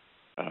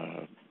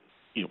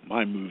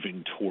 My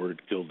moving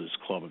toward Gilda's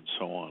club and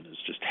so on is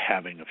just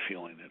having a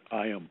feeling that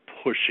I am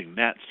pushing.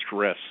 That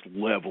stress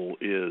level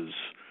is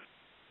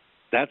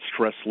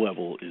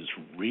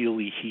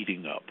really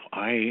heating up.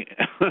 I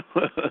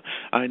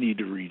need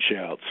to reach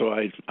out. So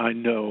I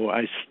know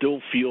I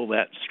still feel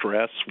that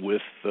stress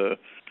with the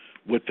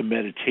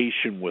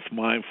meditation, with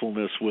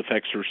mindfulness, with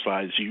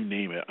exercise, you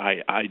name it.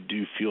 I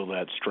do feel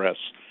that stress.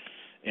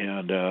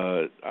 And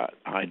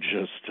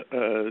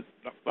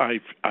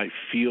I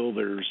feel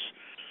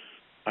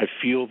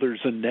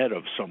there's a net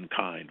of some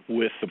kind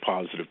with the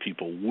positive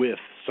people, with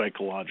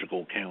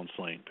psychological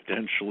counseling,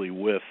 potentially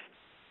with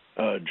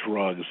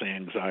drugs,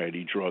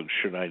 anxiety drugs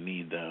should I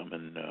need them,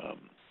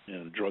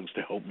 and drugs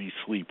to help me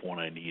sleep when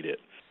I need it.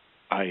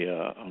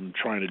 I'm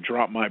trying to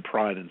drop my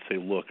pride and say,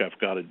 look, I've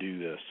got to do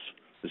this.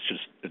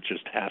 It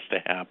just has to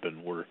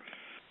happen.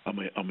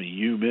 I'm a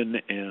human,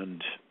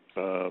 and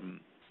I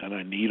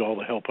need all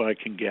the help I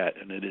can get,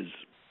 and it is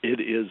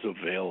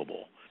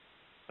available.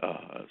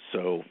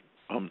 So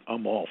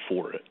I'm all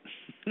for it.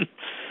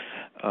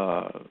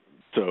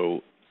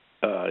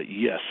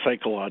 Yes,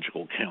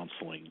 psychological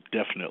counseling,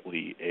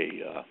 definitely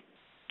a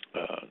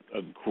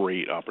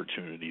great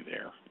opportunity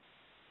there.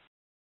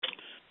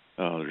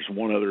 There's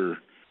one other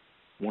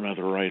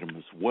item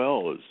as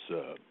well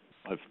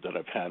that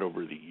I've had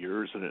over the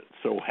years, and it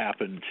so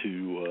happened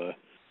to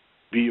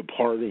be a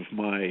part of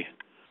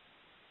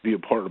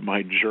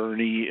my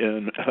journey,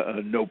 and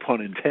no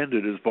pun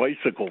intended, is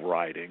bicycle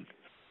riding.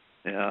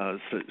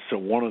 So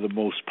one of the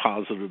most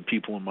positive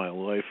people in my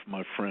life,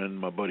 my friend,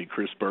 my buddy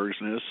Chris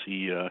Bergsness,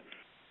 he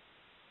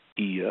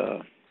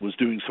was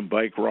doing some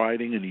bike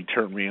riding, and he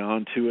turned me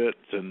on to it,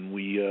 and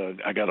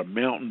I got a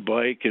mountain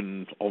bike,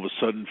 and all of a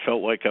sudden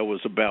felt like I was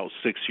about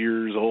 7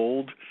 years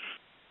old,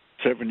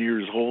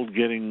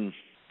 getting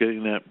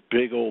that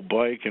big old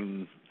bike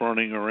and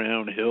running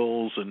around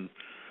hills and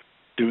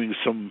doing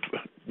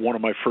one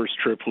of my first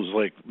trips was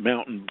like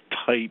mountain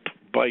type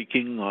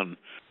biking on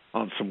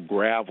some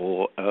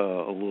gravel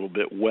a little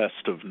bit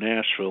west of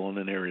Nashville in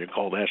an area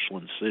called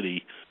Ashland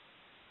City.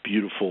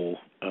 Beautiful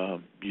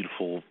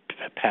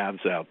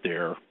paths out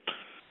there.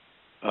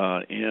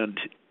 and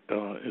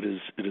it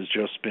has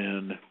just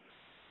been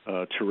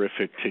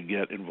terrific to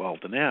get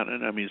involved in that.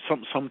 And I mean,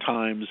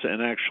 sometimes,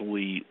 and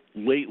actually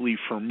lately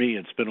for me,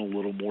 it's been a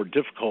little more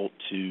difficult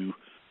to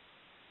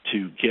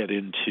get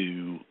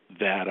into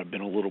that. I've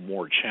been a little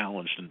more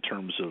challenged in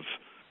terms of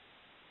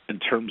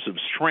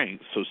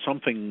strength. So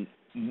something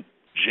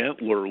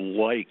gentler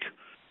like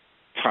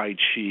Tai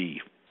Chi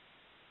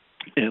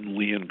and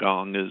Lian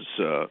Gong is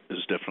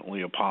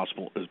definitely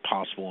possible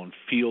and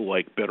feel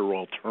like better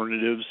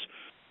alternatives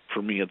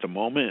for me at the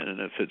moment.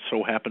 And if it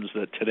so happens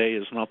that today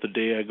is not the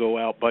day I go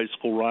out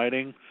bicycle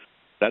riding,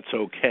 that's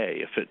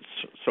okay. If it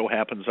so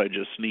happens I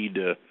just need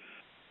to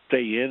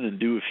stay in and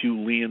do a few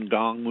Lian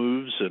Gong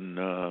moves and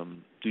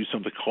do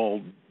something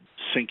called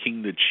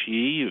sinking the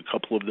chi, a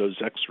couple of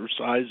those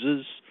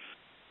exercises,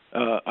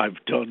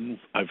 I've done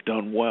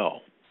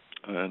well.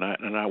 And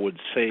I would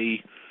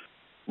say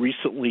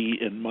recently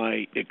in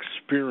my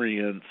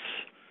experience,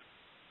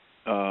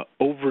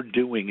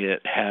 overdoing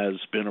it has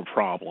been a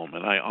problem,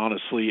 and I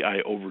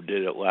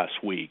overdid it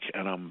last week,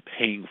 and I'm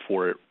paying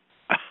for it.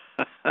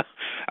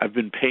 I've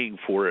been paying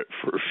for it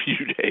for a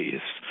few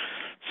days,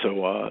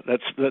 so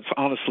that's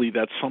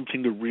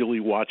something to really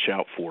watch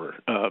out for.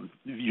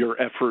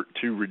 Your effort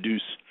to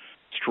reduce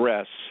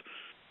stress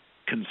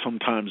can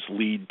sometimes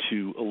lead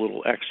to a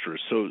little extra.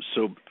 So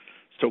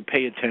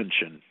pay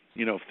attention.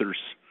 If there's,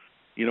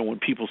 when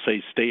people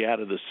say stay out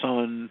of the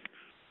sun,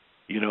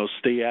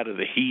 stay out of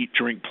the heat,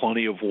 drink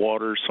plenty of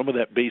water. Some of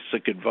that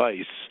basic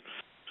advice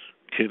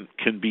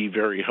can be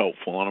very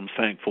helpful, and I'm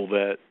thankful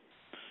that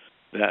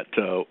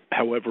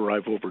however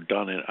I've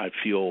overdone it, I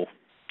feel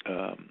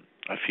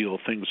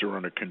things are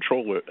under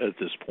control at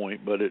this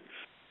point. But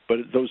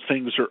those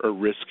things are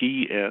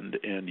risky,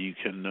 and you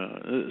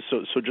can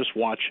so just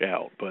watch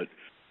out. But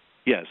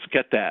yes,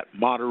 get that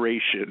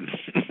moderation.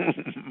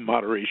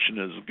 Moderation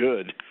is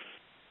good.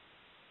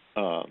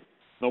 Now,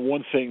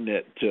 one thing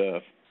that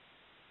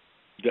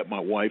my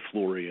wife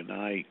Lori and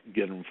I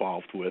get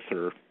involved with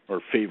are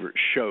favorite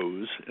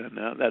shows, and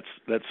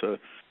that's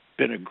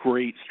been a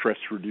great stress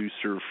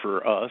reducer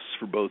for us,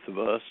 for both of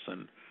us,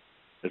 and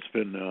it's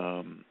been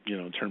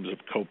in terms of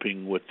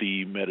coping with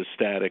the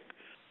metastatic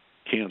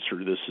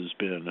cancer, this has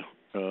been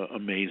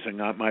amazing.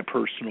 My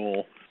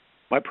personal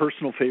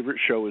favorite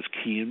show is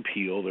Key and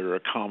Peele. They're a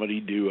comedy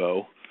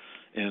duo,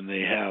 and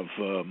they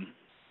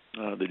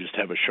just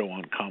have a show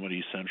on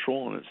Comedy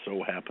Central, and it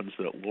so happens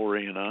that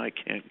Lori and I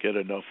can't get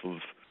enough of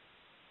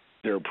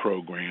their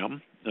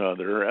program.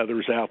 There are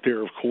others out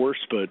there, of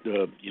course, but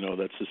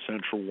that's the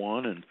central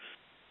one, and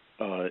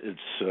I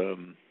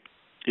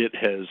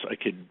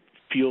could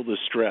feel the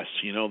stress.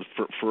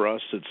 For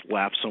us, it's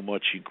laugh so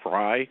much you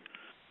cry,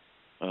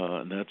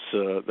 and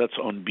that's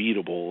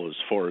unbeatable as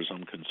far as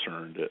I'm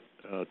concerned.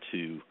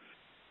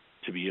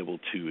 To be able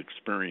to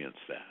experience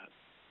that,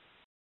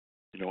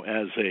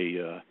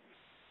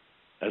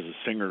 as a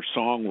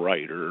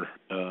singer-songwriter,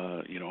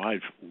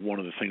 one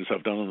of the things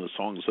I've done in the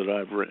songs that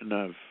I've written,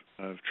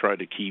 I've tried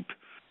to keep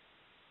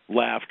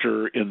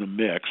laughter in the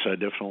mix. I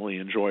definitely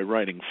enjoy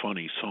writing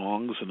funny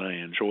songs, and I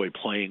enjoy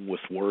playing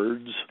with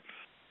words.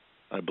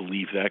 I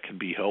believe that can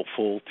be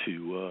helpful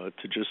to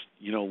just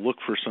look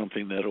for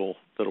something that'll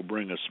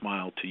bring a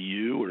smile to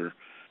you or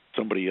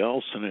somebody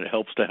else, and it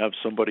helps to have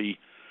somebody.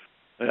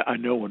 I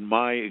know in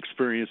my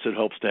experience, it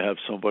helps to have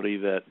somebody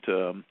that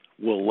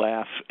will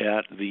laugh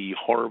at the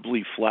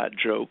horribly flat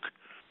joke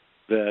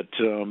that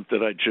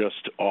I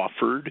just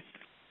offered.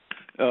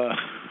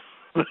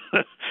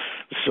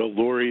 So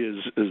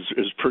Lori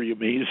is pretty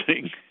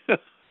amazing.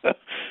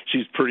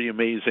 She's pretty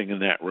amazing in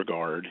that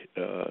regard.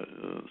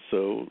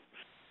 So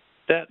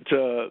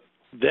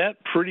that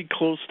pretty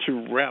close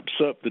to wraps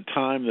up the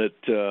time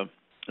that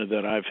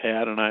I've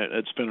had, and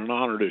it's been an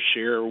honor to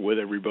share with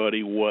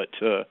everybody what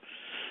I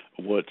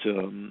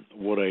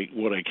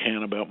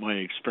can about my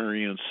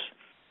experience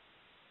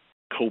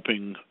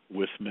coping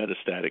with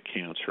metastatic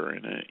cancer,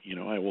 and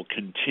I will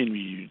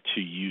continue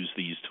to use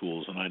these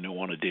tools, and I know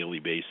on a daily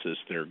basis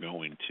they're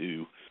going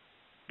to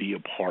be a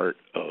part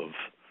of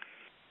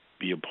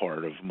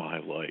my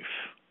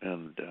life,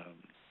 and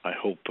I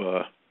hope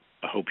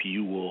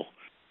you will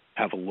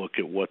have a look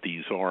at what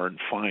these are and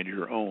find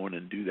your own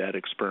and do that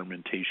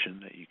experimentation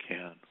that you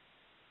can.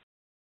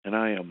 And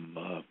I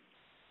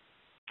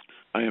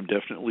am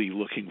definitely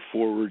looking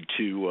forward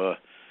to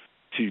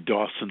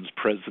Dawson's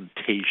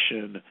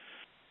presentation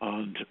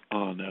on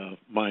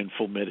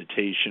mindful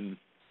meditation.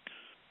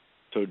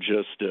 So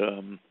just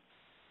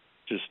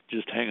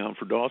hang on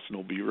for Dawson.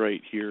 He'll be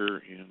right here,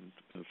 and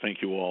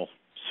thank you all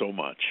so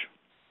much.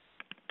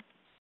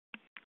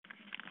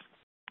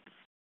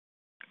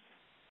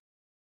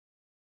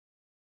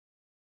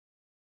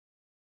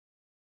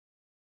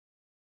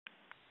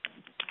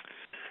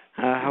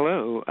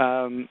 Hello.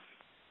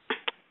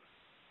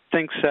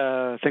 Thanks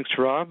to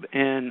Rob,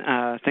 and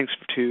thanks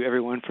to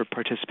everyone for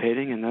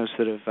participating and those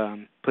that have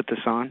put this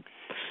on.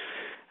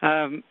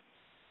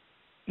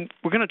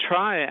 We're going to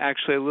try,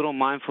 actually, a little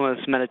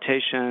mindfulness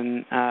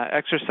meditation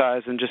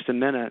exercise in just a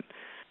minute.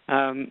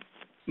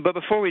 But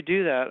before we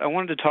do that, I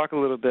wanted to talk a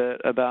little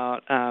bit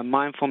about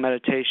mindful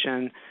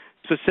meditation,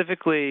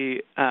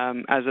 specifically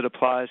as it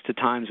applies to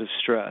times of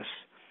stress.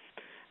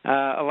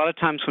 A lot of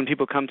times when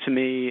people come to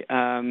me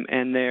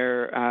and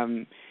they're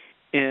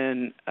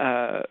in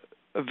a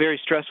very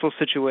stressful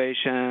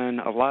situation,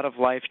 a lot of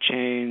life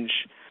change,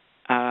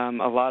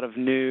 a lot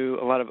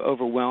of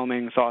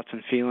overwhelming thoughts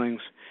and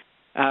feelings,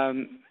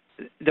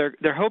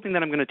 they're hoping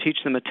that I'm going to teach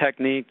them a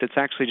technique that's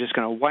actually just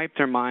going to wipe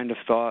their mind of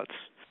thoughts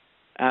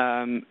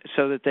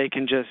so that they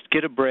can just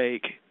get a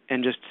break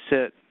and just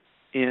sit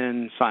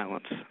in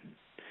silence.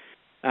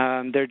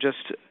 They're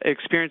just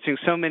experiencing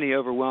so many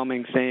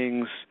overwhelming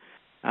things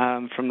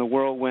from the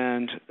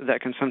whirlwind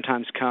that can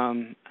sometimes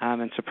come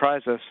and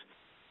surprise us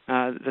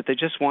that they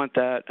just want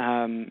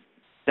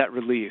that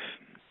relief.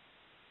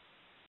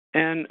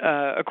 And,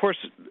 of course,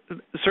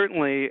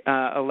 certainly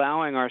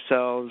allowing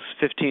ourselves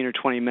 15 or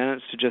 20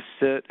 minutes to just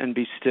sit and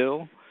be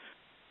still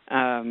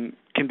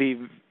can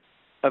be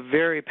a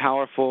very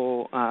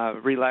powerful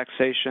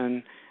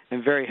relaxation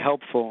and very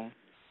helpful.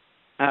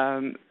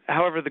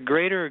 However, the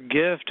greater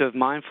gift of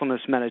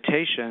mindfulness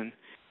meditation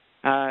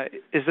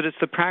is that it's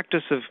the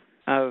practice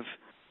of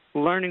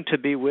learning to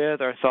be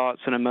with our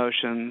thoughts and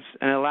emotions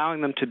and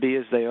allowing them to be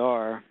as they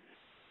are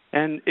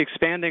and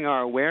expanding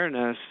our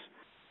awareness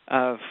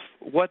of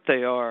what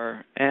they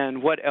are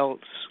and what else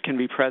can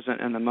be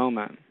present in the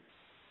moment.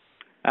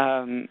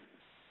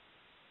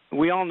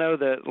 We all know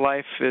that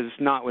life is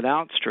not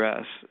without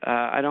stress.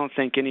 I don't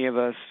think any of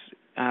us,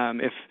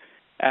 if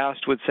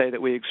asked, would say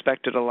that we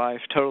expected a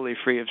life totally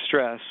free of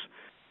stress.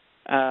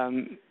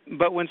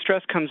 But when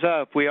stress comes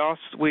up, we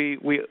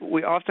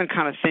often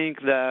kind of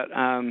think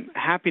that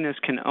happiness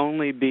can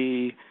only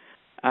be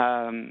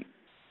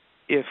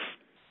if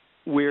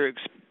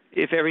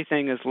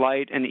everything is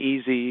light and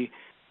easy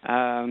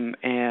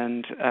and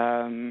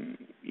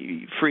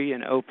free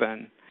and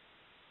open.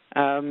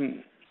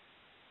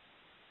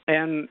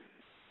 And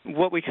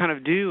what we kind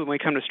of do when we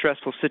come to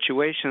stressful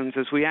situations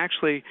is we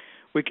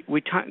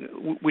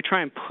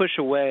try and push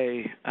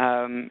away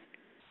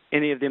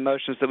any of the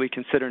emotions that we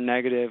consider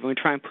negative, and we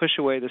try and push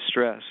away the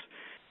stress.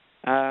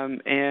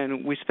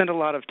 And we spend a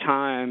lot of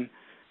time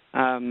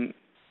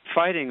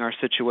fighting our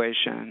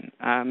situation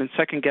and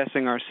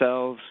second-guessing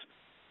ourselves,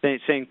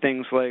 saying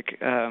things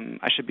like,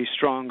 I should be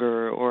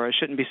stronger, or I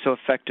shouldn't be so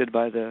affected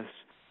by this.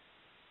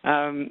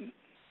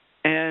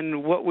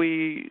 And what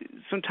we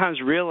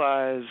sometimes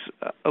realize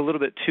a little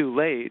bit too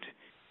late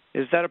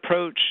is that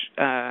approach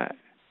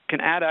can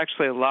add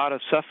actually a lot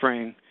of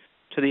suffering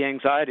to the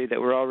anxiety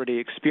that we're already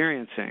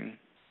experiencing.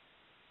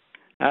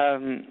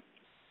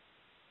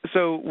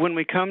 So when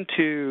we come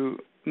to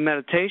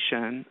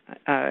meditation,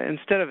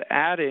 instead of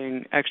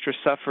adding extra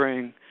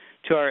suffering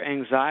to our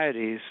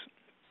anxieties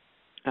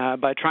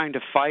by trying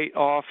to fight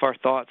off our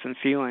thoughts and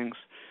feelings,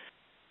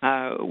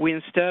 we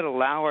instead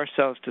allow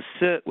ourselves to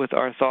sit with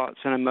our thoughts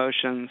and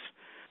emotions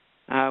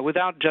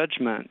without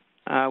judgment,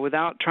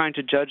 without trying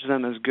to judge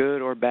them as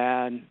good or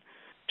bad,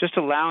 just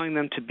allowing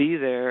them to be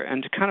there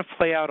and to kind of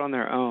play out on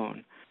their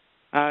own,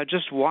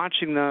 just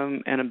watching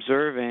them and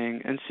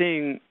observing and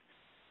seeing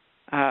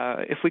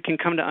if we can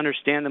come to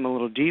understand them a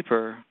little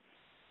deeper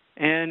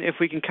and if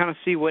we can kind of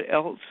see what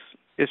else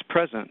is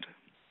present.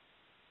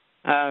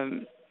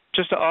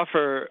 Just to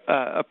offer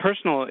a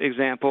personal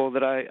example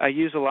that I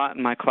use a lot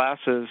in my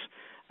classes,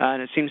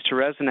 and it seems to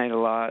resonate a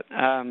lot.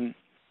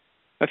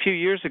 A few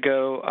years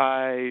ago,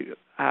 I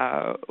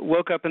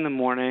woke up in the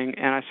morning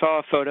and I saw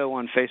a photo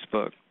on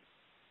Facebook.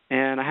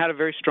 And I had a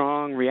very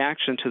strong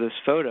reaction to this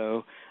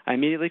photo. I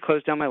immediately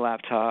closed down my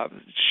laptop,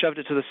 shoved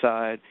it to the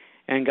side,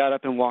 and got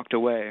up and walked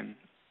away.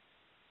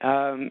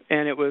 And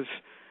I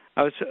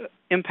was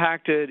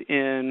impacted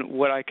in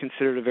what I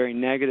considered a very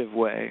negative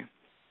way.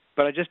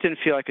 But I just didn't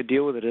feel I could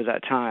deal with it at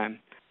that time.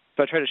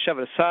 So I tried to shove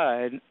it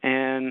aside,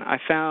 and I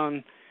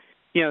found,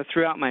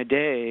 throughout my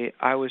day,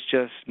 I was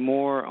just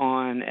more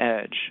on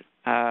edge.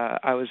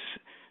 I was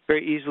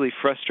very easily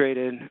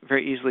frustrated,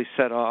 very easily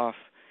set off,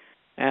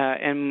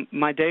 and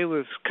my day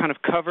was kind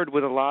of covered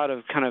with a lot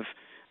of kind of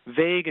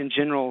vague and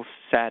general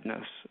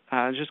sadness,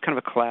 just kind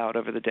of a cloud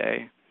over the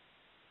day.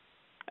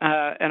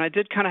 And I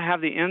did kind of have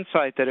the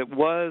insight that it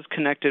was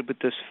connected with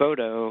this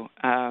photo,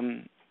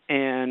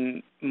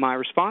 and my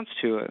response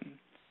to it.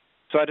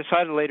 So I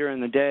decided later in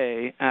the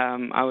day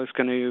I was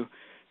going to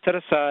set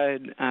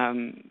aside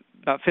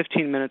about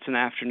 15 minutes in the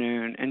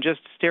afternoon and just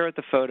stare at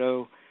the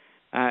photo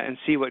and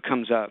see what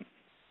comes up.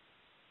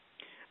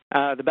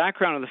 The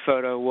background of the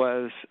photo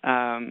was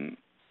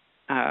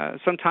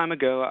some time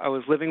ago I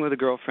was living with a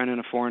girlfriend in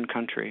a foreign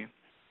country.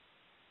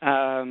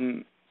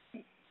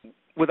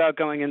 Without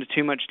going into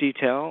too much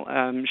detail,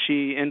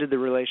 she ended the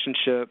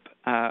relationship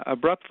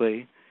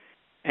abruptly.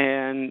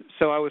 And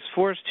so I was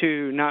forced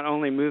to not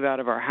only move out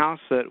of our house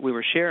that we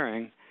were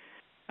sharing,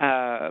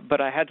 but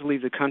I had to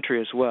leave the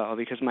country as well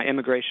because my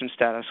immigration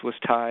status was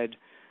tied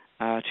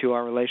to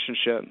our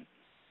relationship.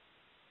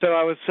 So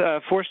I was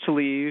forced to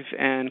leave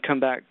and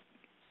come back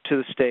to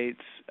the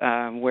States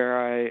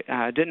where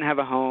I didn't have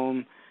a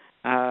home,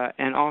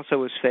 and also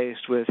was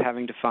faced with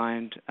having to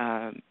find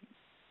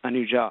a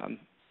new job.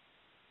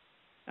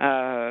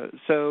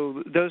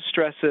 So those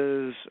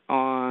stresses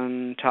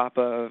on top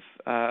of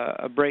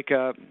a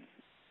breakup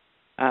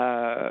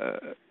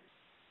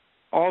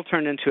all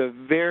turned into a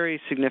very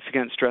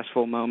significant,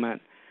 stressful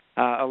moment,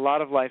 a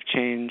lot of life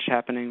change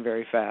happening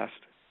very fast.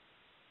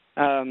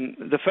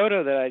 The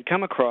photo that I'd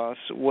come across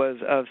was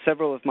of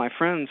several of my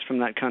friends from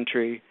that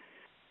country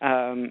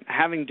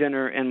having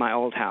dinner in my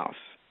old house.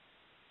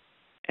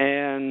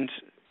 And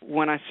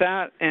when I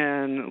sat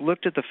and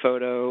looked at the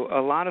photo,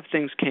 a lot of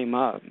things came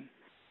up.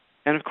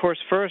 And, of course,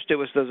 first it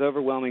was those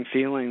overwhelming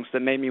feelings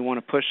that made me want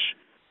to push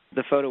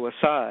the photo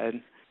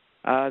aside.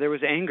 There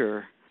was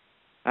anger.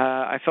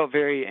 I felt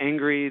very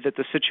angry that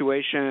the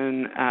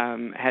situation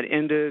had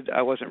ended.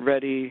 I wasn't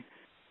ready.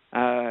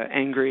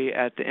 Angry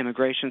at the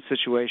immigration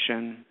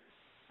situation.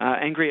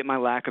 Angry at my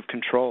lack of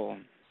control.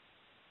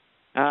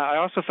 I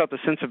also felt a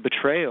sense of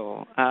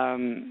betrayal.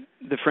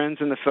 The friends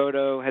in the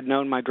photo had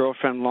known my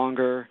girlfriend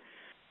longer,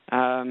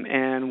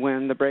 and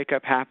when the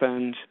breakup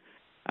happened,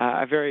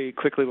 I very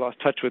quickly lost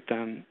touch with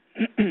them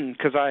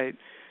because I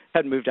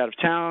had moved out of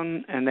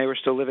town and they were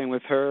still living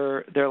with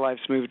her. Their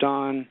lives moved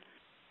on.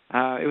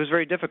 It was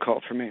very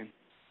difficult for me.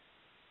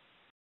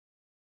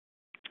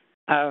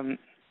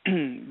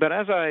 But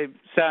as I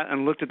sat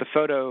and looked at the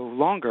photo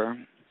longer,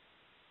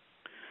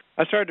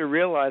 I started to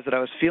realize that I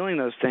was feeling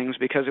those things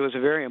because it was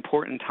a very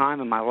important time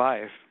in my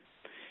life.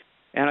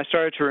 And I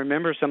started to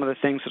remember some of the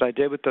things that I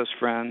did with those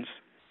friends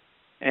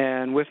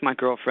and with my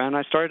girlfriend.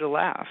 I started to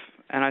laugh.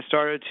 And I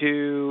started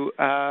to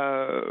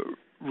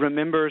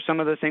remember some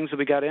of the things that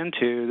we got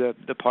into,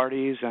 the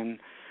parties and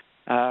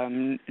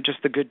just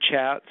the good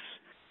chats.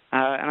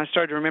 And I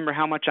started to remember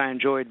how much I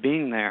enjoyed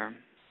being there.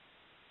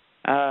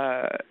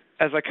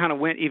 As I kind of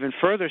went even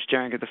further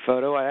staring at the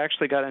photo, I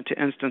actually got into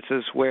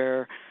instances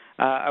where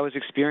I was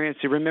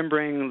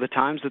remembering the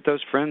times that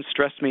those friends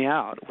stressed me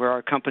out, where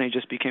our company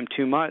just became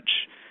too much.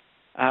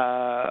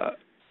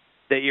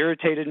 They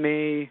irritated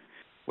me.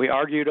 We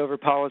argued over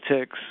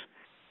politics.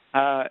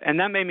 And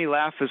that made me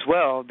laugh as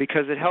well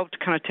because it helped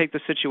kind of take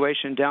the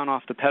situation down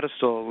off the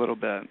pedestal a little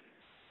bit.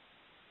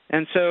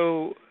 And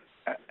so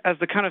as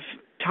the kind of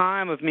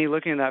time of me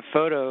looking at that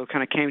photo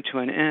kind of came to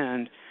an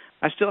end,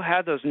 I still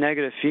had those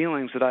negative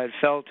feelings that I had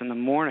felt in the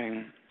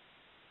morning.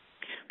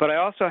 But I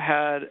also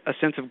had a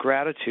sense of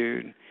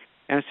gratitude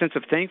and a sense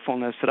of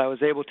thankfulness that I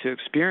was able to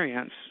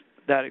experience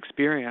that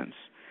experience.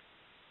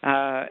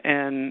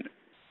 And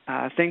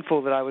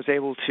thankful that I was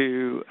able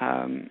to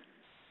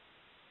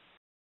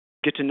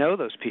get to know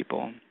those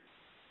people.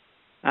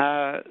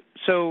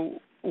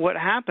 So what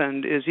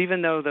happened is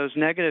even though those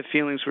negative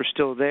feelings were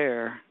still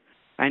there,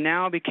 I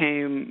now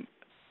became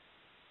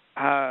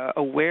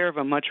aware of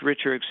a much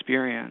richer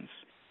experience.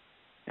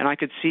 And I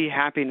could see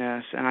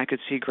happiness and I could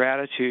see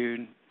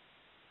gratitude.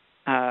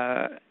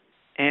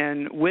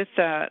 And with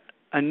that,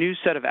 a new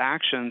set of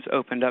actions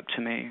opened up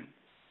to me.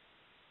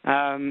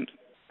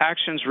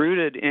 Actions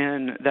rooted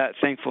in that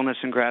thankfulness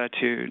and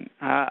gratitude.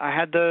 I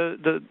had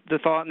the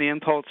thought and the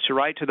impulse to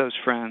write to those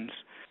friends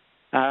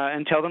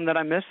and tell them that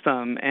I missed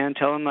them and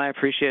tell them that I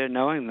appreciated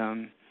knowing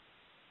them.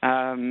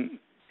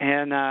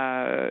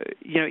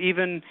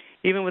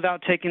 Even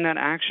without taking that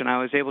action, I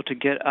was able to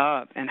get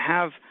up and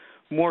have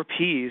more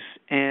peace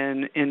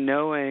in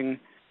knowing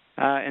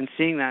and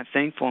seeing that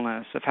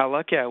thankfulness of how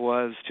lucky I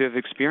was to have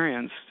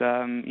experienced.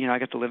 I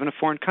got to live in a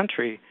foreign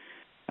country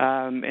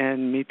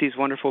and meet these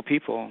wonderful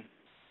people.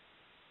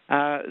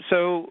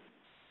 So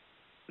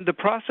the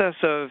process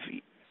of,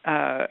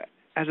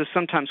 as is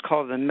sometimes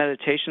called the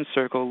meditation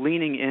circle,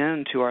 leaning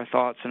into our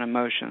thoughts and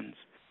emotions,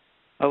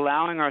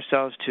 allowing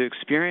ourselves to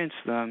experience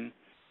them,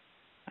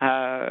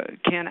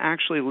 can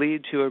actually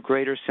lead to a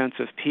greater sense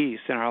of peace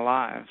in our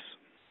lives.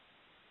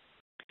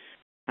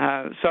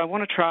 So I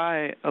want to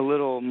try a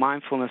little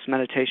mindfulness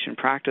meditation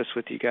practice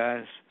with you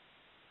guys.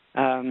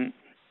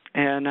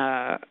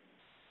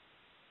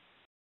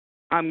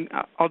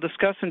 I'll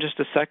discuss in just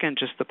a second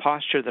just the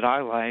posture that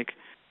I like.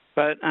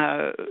 But,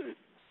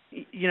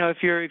 if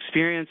you're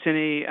experiencing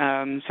any,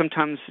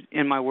 sometimes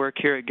in my work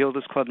here at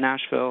Gilda's Club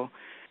Nashville,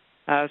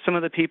 some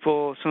of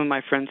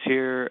my friends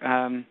here,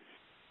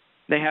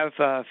 they have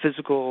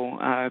physical,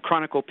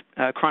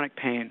 chronic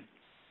pain.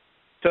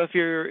 So if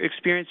you're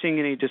experiencing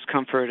any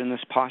discomfort and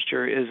this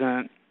posture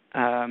isn't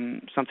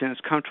something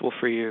that's comfortable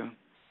for you,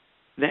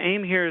 the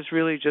aim here is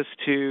really just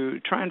to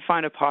try and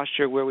find a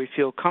posture where we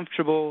feel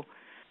comfortable,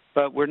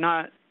 but we're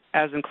not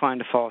as inclined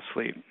to fall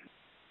asleep.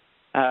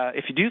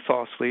 If you do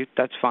fall asleep,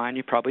 that's fine.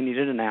 You probably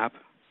needed a nap.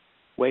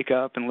 Wake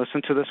up and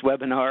listen to this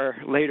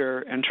webinar later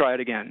and try it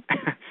again.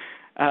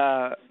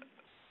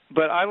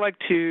 But I like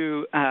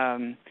to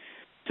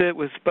sit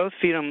with both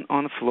feet on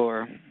the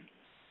floor,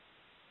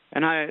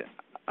 and I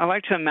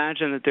like to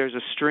imagine that there's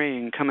a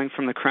string coming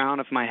from the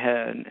crown of my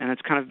head, and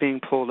it's kind of being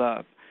pulled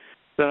up.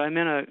 So I'm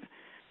in a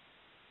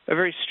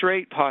very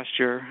straight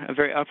posture, a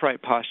very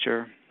upright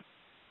posture,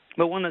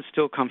 but one that's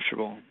still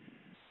comfortable.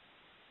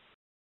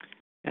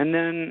 And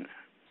then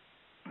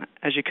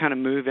as you kind of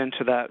move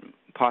into that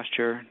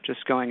posture,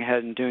 just going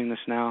ahead and doing this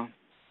now.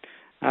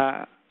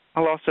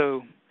 I'll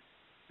also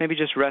maybe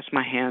just rest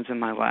my hands in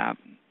my lap.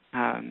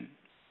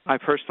 I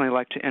personally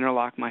like to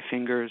interlock my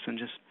fingers and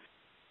just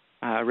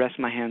rest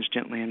my hands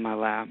gently in my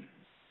lap.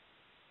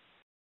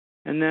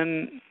 And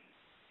then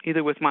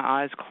either with my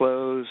eyes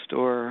closed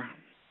or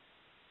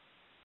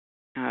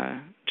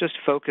just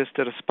focused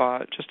at a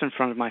spot just in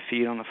front of my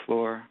feet on the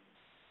floor,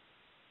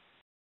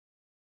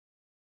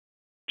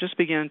 just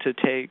begin to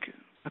take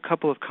a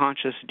couple of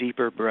conscious,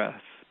 deeper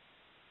breaths,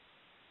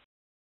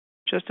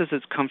 just as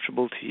it's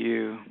comfortable to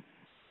you,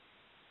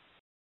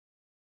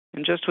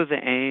 and just with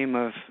the aim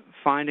of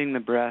finding the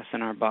breath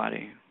in our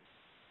body.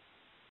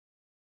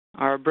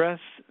 Our breath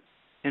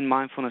in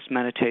mindfulness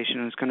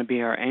meditation is going to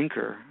be our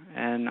anchor,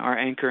 and our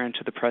anchor into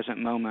the present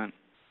moment.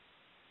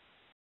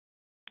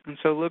 And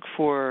so look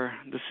for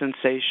the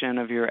sensation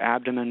of your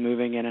abdomen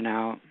moving in and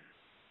out.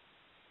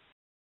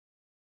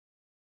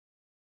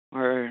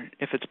 Or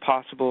if it's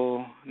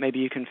possible, maybe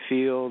you can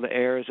feel the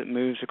air as it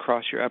moves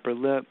across your upper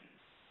lip,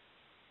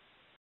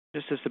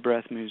 just as the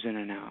breath moves in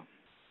and out.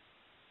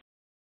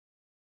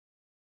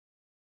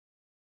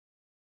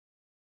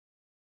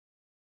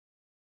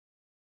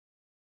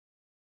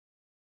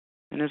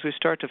 And as we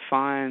start to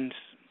find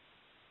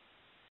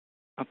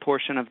a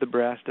portion of the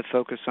breath to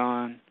focus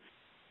on,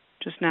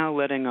 just now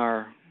letting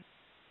our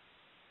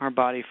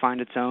body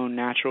find its own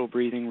natural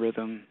breathing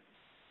rhythm.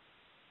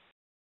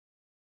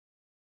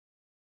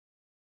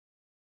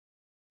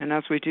 And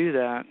as we do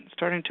that,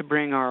 starting to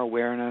bring our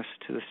awareness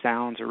to the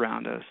sounds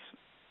around us.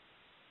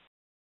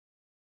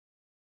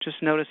 Just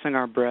noticing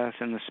our breath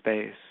in the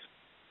space.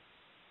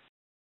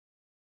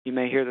 You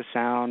may hear the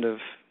sound of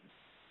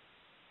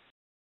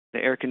the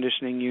air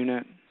conditioning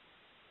unit,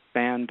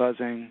 fan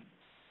buzzing.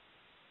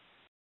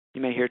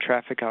 You may hear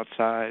traffic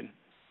outside.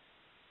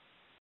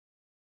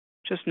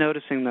 Just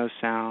noticing those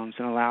sounds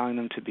and allowing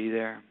them to be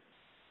there.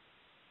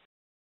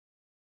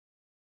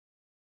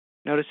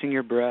 Noticing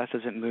your breath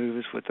as it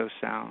moves with those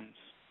sounds.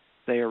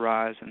 They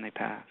arise and they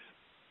pass.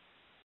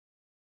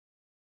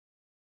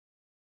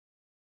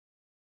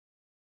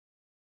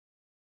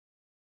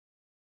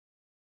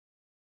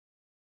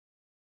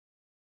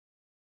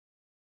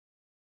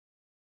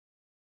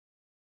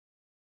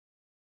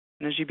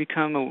 And as you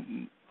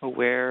become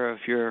aware of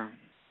your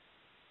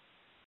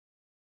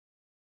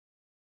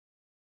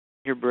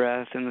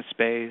breath in the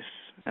space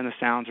and the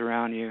sounds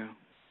around you,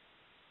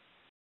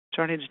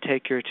 starting to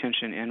take your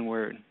attention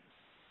inward.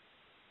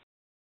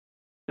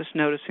 Just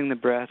noticing the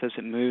breath as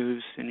it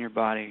moves in your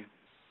body.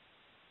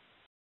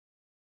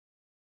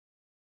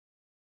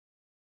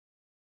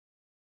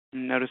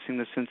 And noticing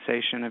the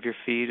sensation of your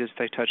feet as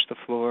they touch the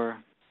floor.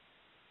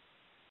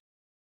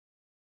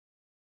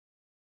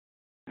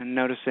 And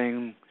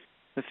noticing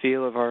the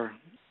feel of our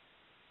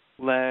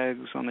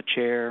legs on the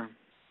chair.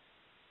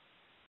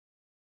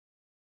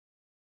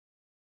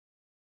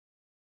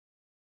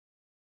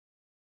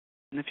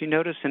 And if you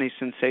notice any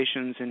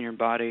sensations in your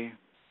body,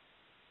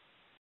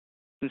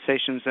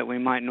 sensations that we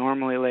might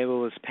normally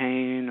label as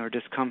pain or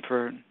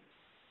discomfort,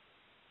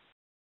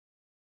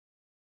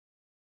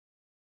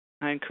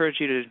 I encourage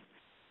you to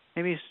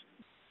maybe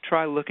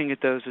try looking at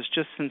those as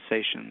just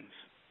sensations.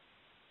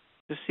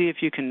 Just see if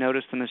you can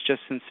notice them as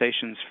just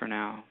sensations for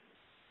now,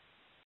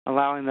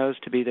 allowing those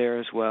to be there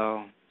as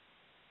well.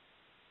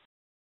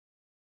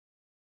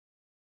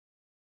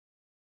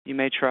 You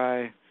may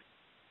try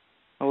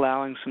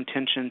allowing some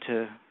tension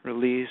to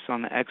release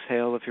on the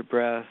exhale of your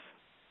breath.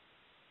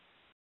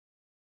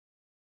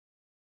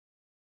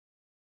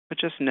 But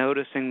just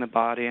noticing the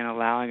body and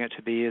allowing it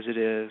to be as it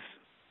is.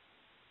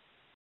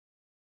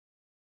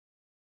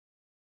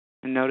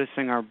 And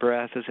noticing our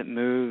breath as it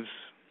moves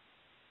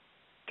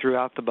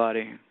throughout the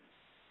body.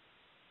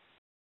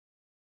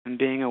 And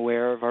being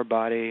aware of our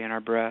body and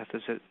our breath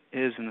as it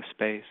is in the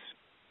space.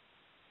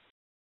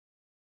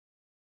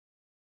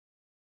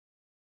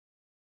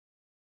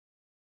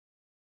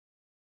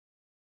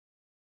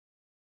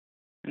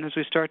 And as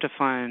we start to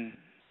find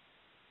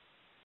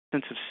a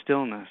sense of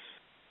stillness,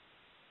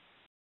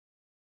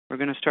 we're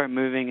going to start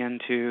moving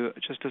into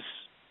just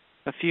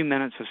a few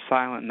minutes of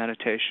silent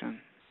meditation.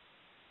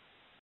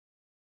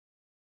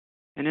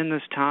 And in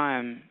this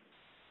time,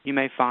 you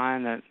may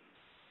find that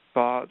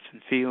thoughts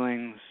and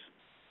feelings,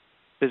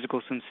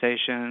 physical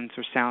sensations,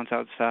 or sounds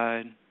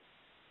outside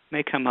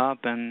may come up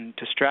and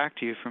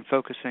distract you from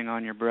focusing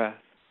on your breath.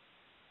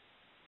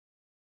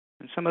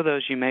 And some of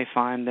those you may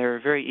find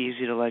they're very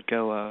easy to let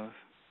go of.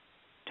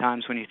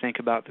 Times when you think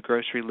about the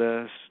grocery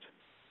list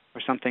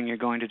or something you're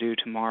going to do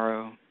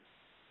tomorrow.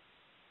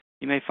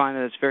 You may find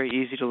that it's very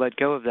easy to let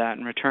go of that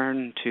and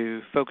return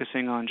to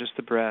focusing on just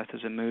the breath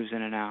as it moves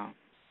in and out.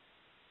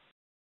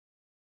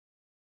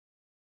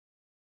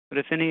 But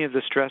if any of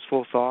the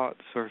stressful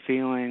thoughts or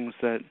feelings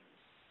that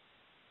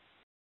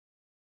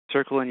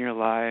circle in your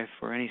life,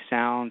 or any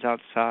sounds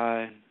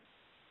outside,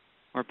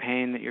 or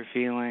pain that you're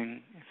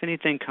feeling, if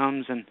anything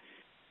comes and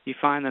you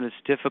find that it's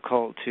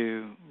difficult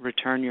to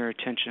return your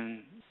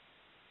attention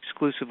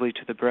exclusively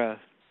to the breath,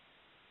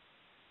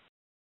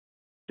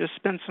 just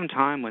spend some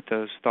time with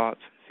those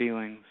thoughts,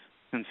 feelings,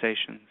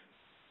 sensations.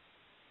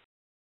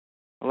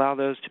 Allow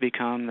those to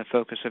become the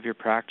focus of your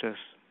practice.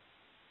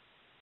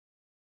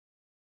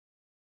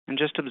 And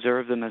just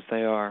observe them as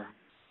they are.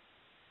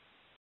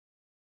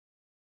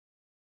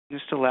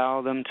 Just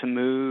allow them to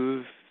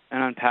move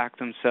and unpack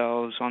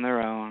themselves on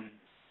their own,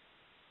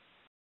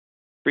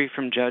 free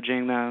from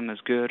judging them as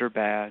good or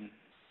bad,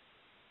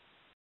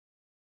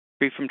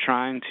 free from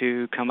trying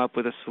to come up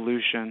with a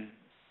solution,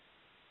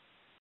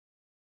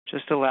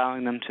 just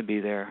allowing them to be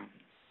there.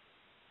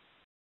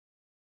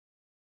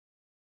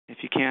 If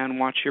you can,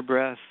 watch your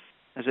breath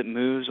as it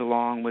moves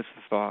along with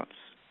the thoughts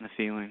and the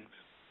feelings.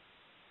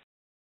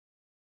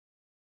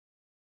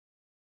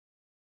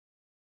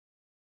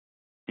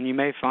 And you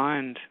may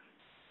find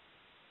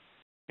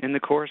in the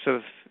course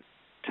of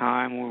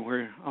time, where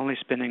we're only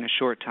spending a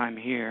short time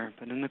here,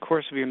 but in the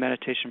course of your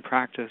meditation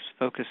practice,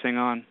 focusing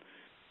on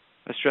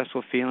a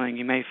stressful feeling,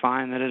 you may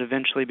find that it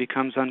eventually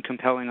becomes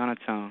uncompelling on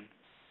its own.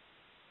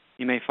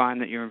 You may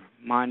find that your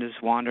mind has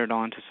wandered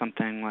on to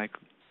something like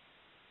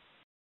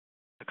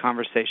a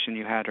conversation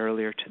you had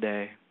earlier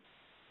today.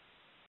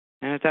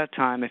 And at that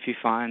time, if you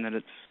find that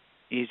it's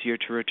easier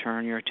to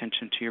return your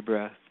attention to your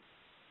breath,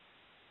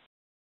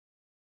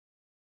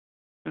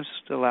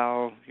 just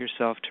allow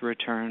yourself to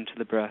return to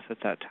the breath at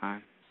that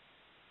time.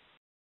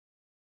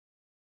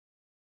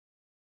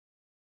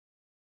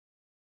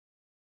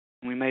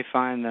 We may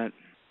find that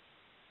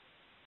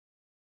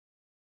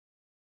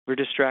we're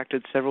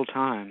distracted several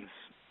times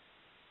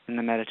in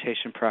the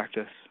meditation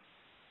practice.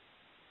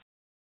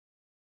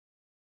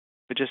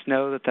 But just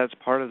know that that's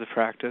part of the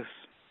practice.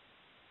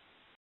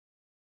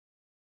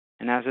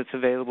 And as it's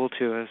available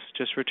to us,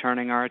 just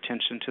returning our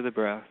attention to the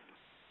breath.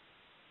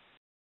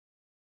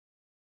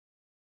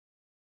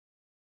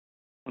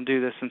 We'll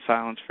do this in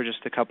silence for just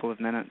a couple of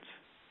minutes.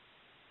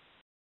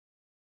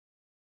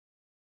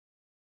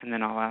 And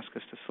then I'll ask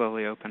us to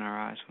slowly open our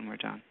eyes when we're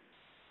done.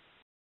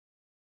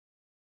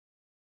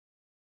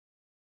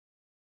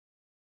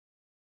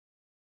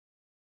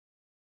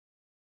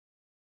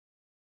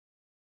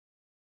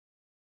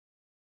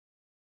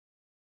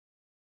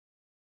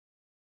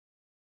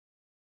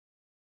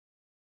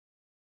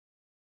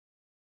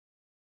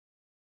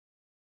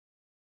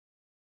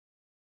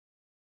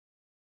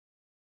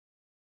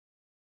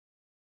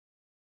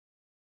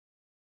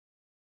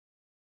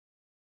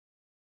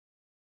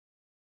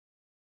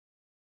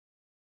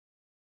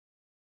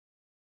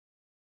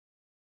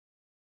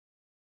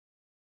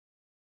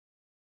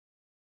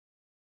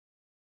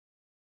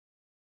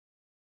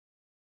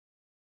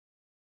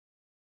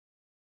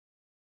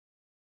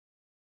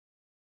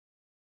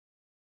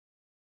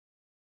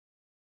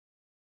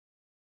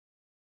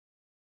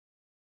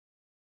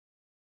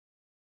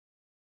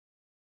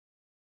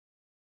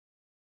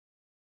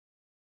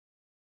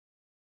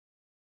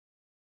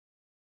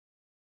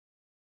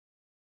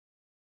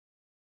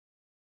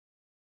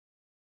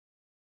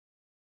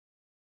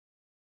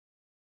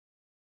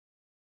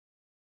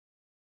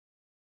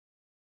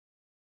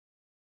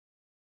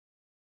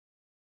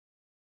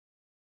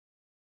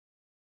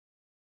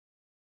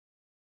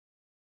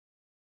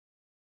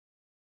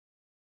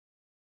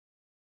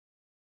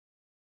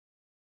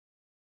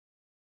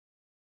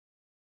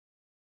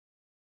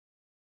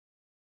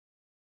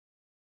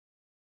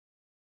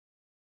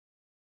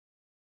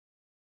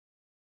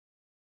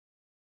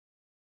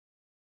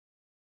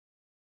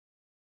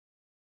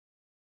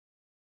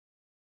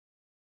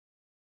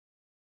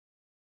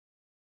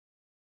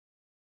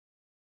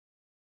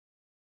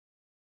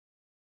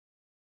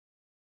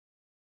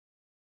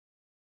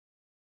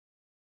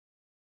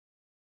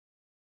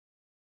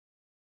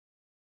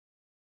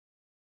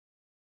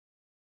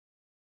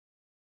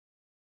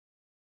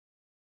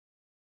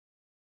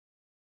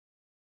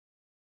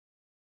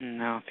 And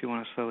now, if you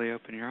want to slowly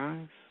open your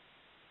eyes.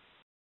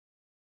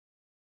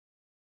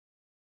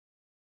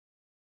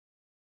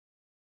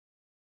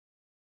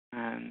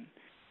 And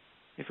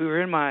if we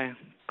were in my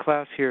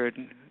class here at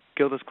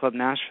Gilda's Club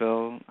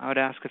Nashville, I would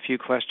ask a few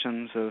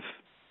questions of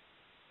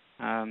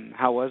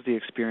how was the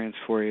experience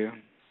for you?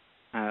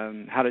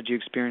 How did you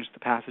experience the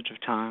passage of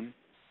time?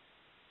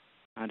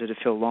 Did it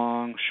feel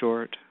long,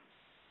 short?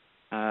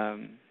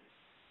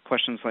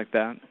 Questions like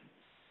that.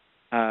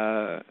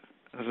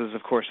 This is,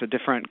 of course, a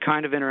different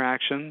kind of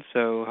interaction,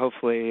 so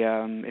hopefully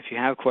if you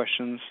have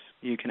questions,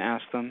 you can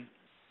ask them.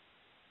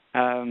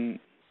 And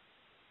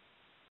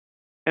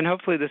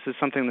hopefully this is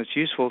something that's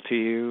useful to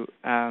you.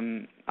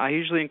 I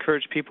usually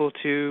encourage people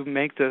to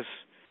make this,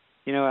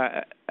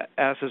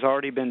 as has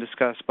already been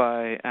discussed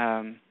by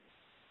us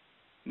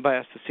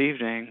this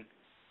evening,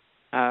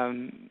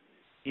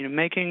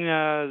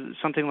 making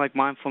something like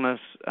mindfulness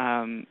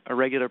a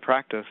regular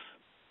practice,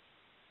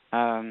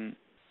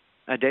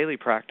 a daily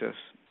practice.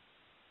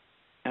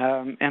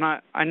 And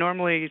I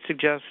normally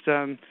suggest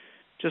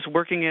just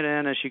working it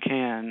in as you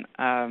can,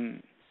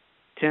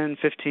 10,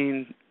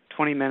 15,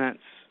 20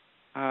 minutes,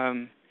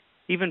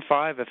 even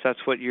 5 if that's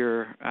what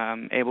you're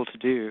able to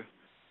do.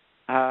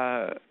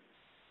 I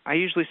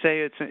usually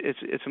say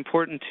it's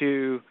important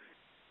to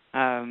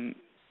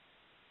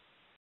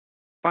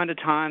find a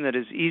time that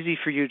is easy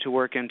for you to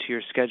work into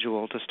your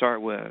schedule to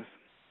start with,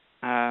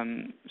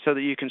 so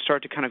that you can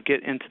start to kind of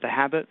get into the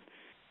habit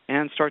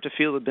and start to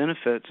feel the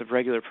benefits of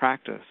regular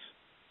practice.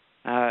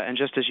 And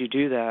just as you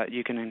do that,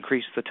 you can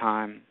increase the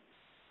time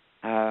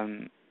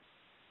from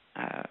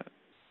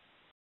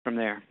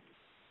there.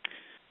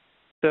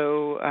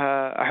 So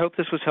I hope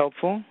this was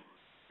helpful.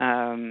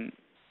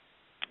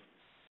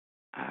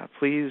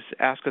 Please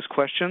ask us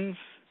questions.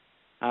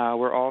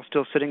 We're all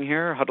still sitting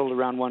here, huddled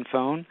around one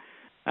phone.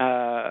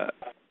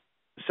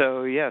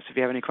 So, yes, if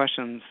you have any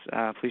questions,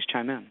 please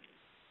chime in.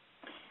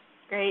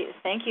 Great.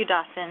 Thank you,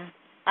 Dawson.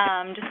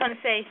 Just want to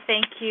say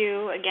thank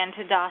you again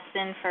to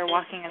Dawson for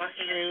walking us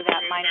through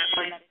that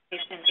mindful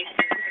meditation.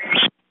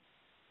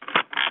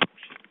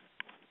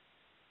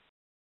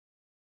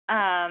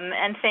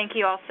 And thank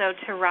you also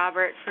to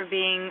Robert for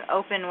being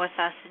open with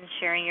us and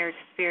sharing your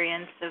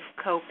experience of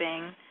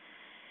coping.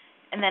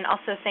 And then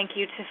also thank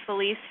you to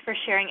Felice for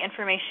sharing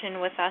information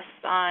with us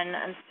on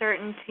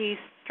uncertainty,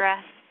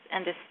 stress,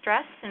 and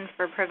distress, and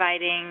for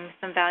providing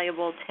some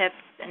valuable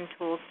tips and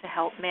tools to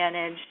help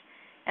manage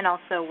and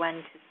also when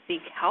to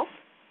seek help.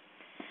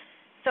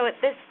 So at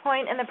this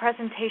point in the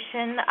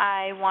presentation,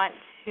 I want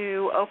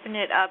to open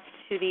it up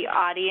to the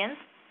audience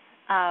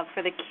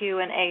for the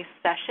Q&A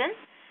session.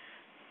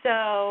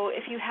 So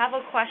if you have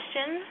a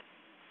question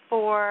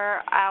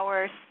for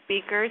our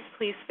speakers,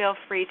 please feel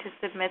free to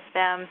submit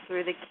them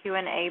through the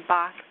Q&A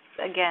box,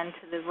 again,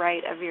 to the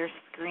right of your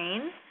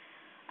screen.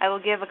 I will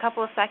give a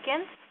couple of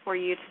seconds for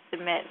you to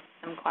submit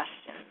some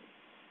questions.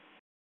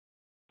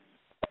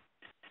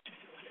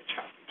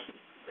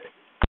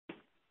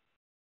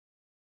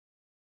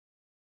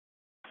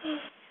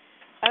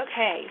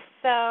 Okay,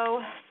 so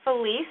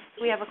Felice,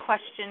 we have a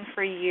question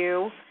for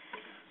you.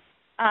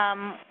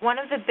 One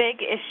of the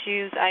big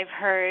issues I've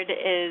heard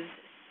is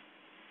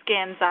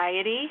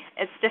scanxiety.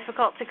 It's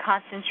difficult to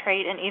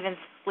concentrate and even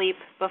sleep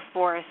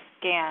before a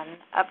scan,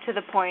 up to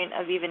the point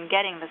of even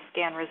getting the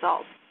scan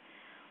results.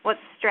 What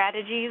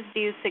strategies do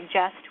you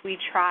suggest we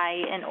try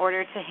in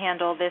order to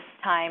handle this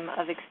time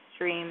of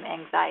extreme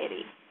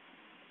anxiety?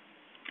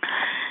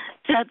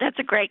 So that's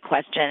a great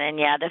question, and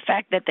yeah, the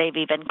fact that they've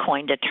even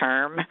coined a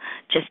term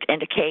just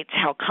indicates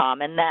how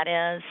common that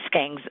is.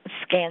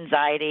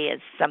 Scanxiety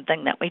is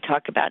something that we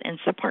talk about in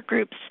support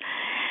groups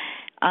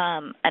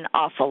an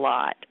awful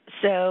lot.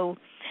 So,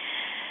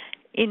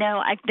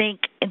 I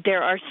think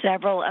there are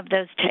several of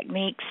those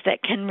techniques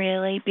that can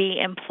really be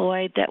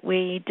employed that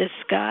we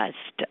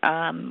discussed,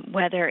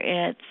 whether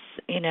it's,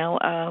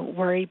 a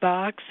worry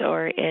box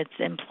or it's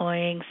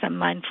employing some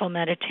mindful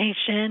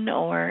meditation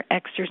or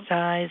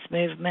exercise,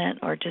 movement,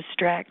 or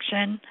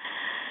distraction.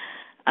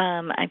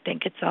 I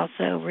think it's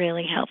also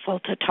really helpful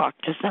to talk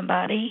to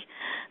somebody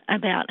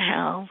about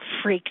how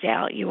freaked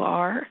out you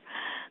are.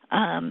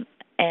 And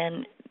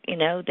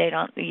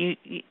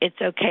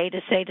it's okay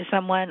to say to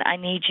someone, I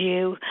need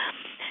you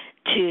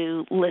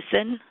to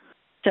listen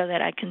so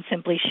that I can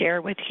simply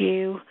share with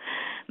you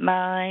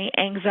my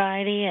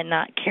anxiety and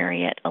not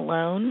carry it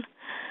alone.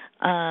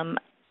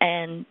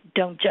 And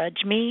don't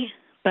judge me,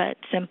 but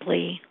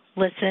simply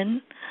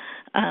listen.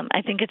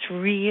 I think it's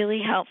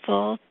really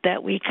helpful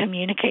that we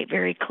communicate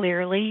very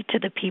clearly to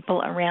the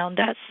people around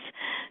us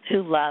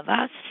who love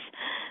us,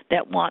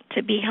 that want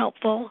to be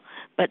helpful,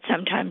 but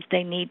sometimes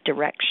they need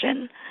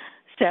direction.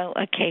 So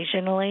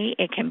occasionally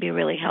it can be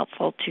really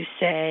helpful to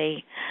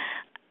say,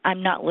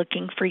 I'm not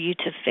looking for you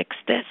to fix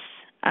this.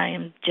 I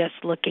am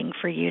just looking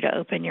for you to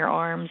open your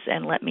arms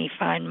and let me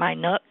find my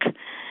nook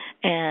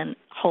and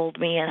hold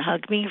me and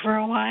hug me for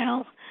a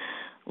while.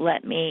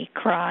 Let me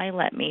cry,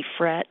 let me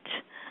fret,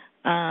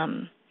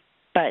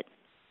 but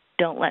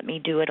don't let me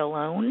do it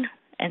alone.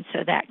 And so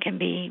that can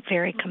be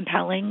very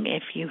compelling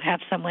if you have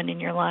someone in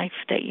your life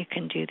that you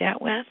can do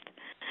that with.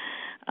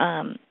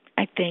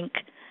 I think,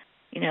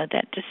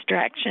 that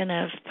distraction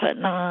of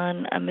putting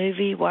on a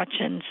movie,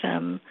 watching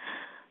some,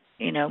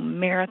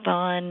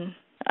 marathon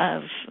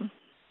of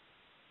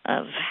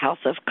House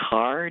of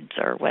Cards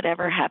or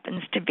whatever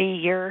happens to be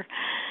your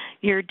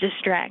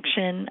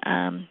distraction.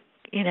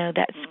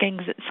 That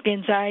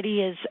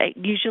scanxiety is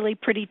usually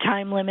pretty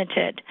time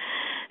limited.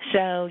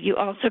 So you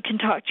also can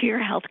talk to your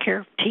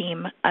healthcare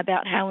team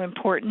about how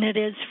important it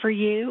is for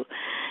you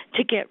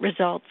to get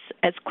results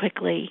as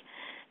quickly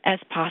as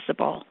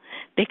possible,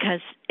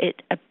 because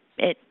it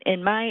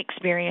in my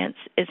experience,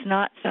 is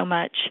not so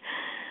much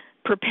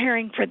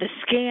preparing for the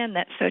scan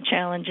that's so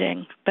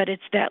challenging, but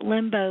it's that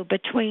limbo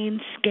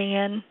between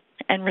scan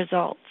and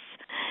results.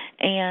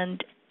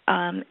 And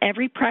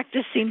every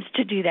practice seems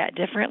to do that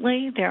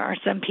differently. There are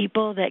some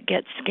people that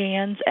get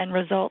scans and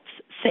results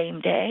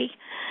same day,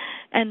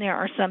 and there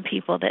are some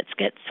people that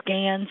get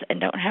scans and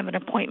don't have an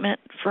appointment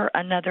for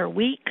another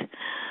week,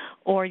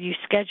 or you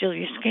schedule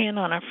your scan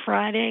on a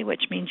Friday,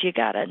 which means you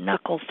got to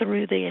knuckle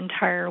through the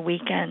entire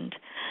weekend.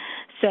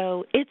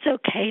 So it's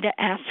okay to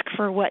ask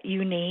for what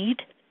you need.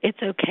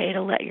 It's okay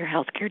to let your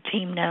healthcare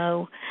team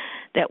know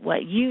that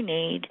what you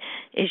need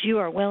is you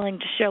are willing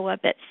to show up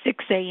at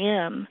 6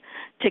 a.m.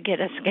 to get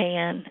a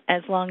scan,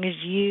 as long as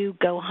you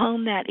go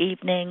home that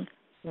evening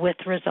with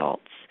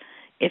results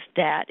if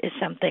that is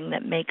something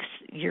that makes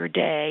your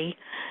day,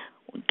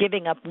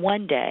 giving up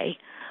one day,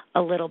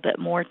 a little bit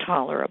more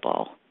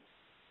tolerable.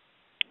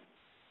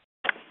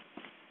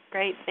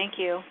 Great, thank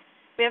you.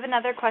 We have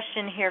another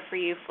question here for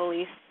you,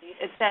 Felice.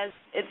 It says,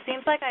 it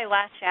seems like I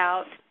lash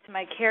out to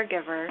my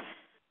caregiver,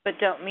 but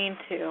don't mean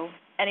to.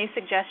 Any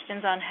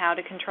suggestions on how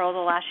to control the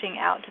lashing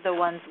out to the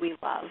ones we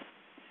love?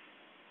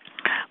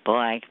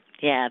 Boy,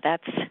 yeah,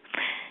 that's,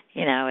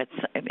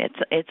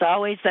 it's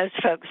always those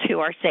folks who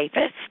are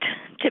safest,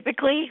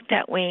 typically,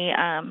 that we,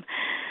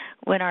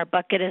 when our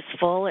bucket is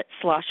full, it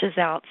sloshes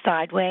out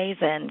sideways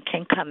and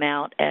can come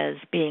out as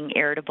being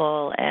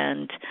irritable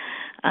and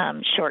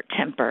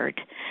short-tempered.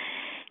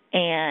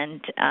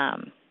 And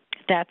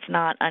that's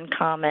not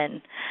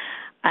uncommon.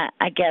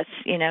 I guess,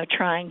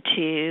 trying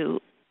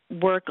to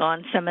work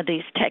on some of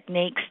these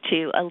techniques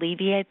to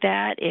alleviate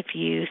that if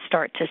you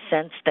start to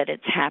sense that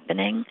it's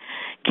happening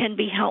can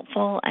be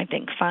helpful. I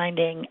think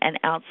finding an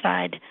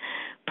outside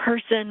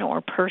person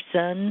or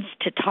persons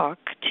to talk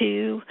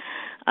to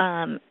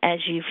as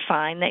you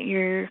find that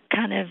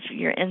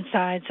your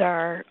insides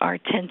are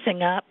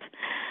tensing up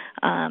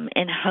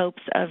in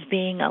hopes of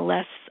being a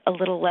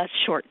little less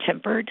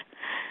short-tempered.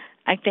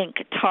 I think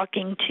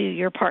talking to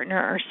your partner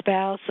or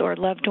spouse or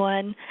loved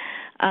one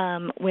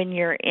when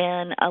you're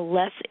in a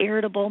less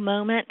irritable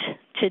moment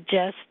to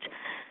just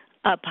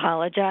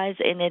apologize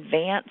in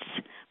advance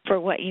for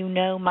what you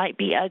know might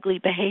be ugly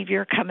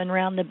behavior coming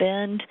around the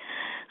bend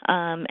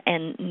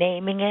and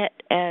naming it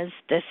as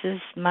this is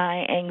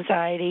my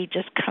anxiety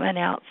just coming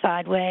out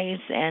sideways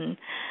and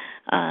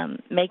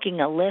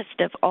making a list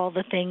of all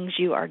the things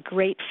you are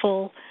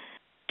grateful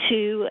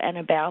to and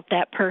about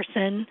that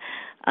person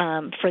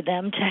for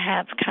them to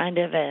have kind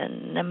of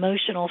an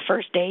emotional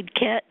first aid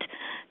kit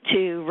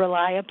to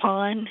rely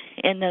upon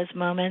in those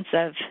moments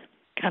of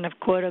kind of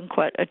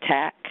quote-unquote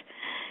attack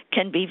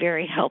can be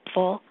very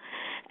helpful.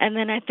 And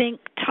then I think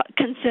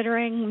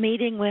considering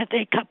meeting with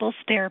a couples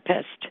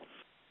therapist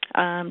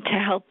to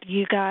help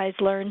you guys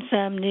learn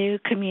some new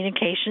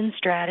communication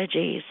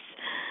strategies,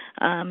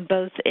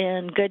 both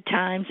in good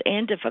times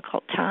and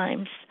difficult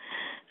times,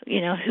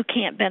 who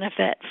can't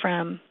benefit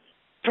from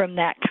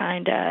that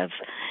kind of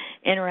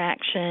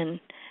interaction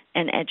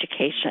and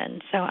education.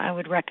 So I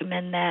would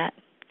recommend that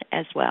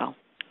as well.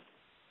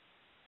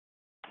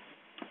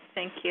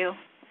 Thank you.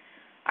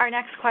 Our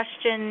next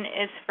question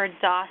is for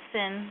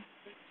Dawson.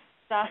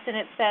 Dawson,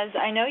 it says,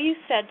 I know you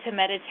said to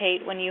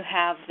meditate when you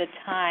have the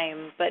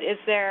time, but is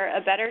there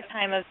a better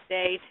time of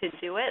day to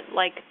do it,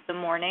 like the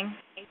morning?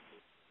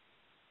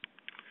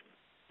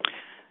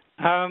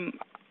 I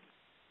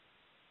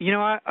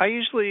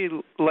usually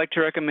like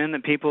to recommend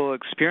that people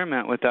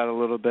experiment with that a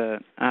little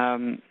bit.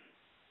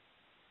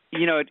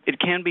 It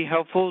can be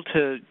helpful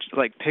to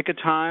pick a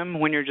time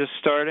when you're just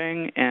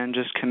starting and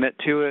just commit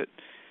to it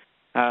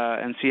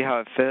and see how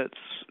it fits.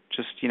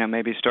 Just,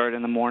 maybe start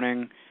in the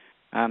morning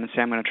and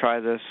say I'm going to try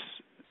this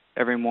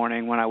every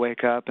morning when I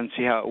wake up and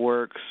see how it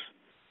works.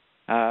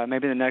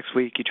 Maybe the next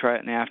week you try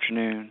it in the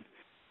afternoon.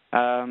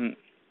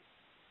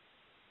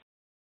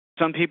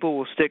 Some people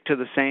will stick to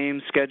the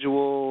same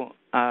schedule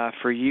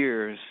for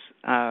years.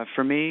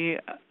 For me,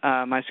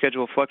 my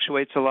schedule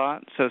fluctuates a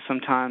lot, so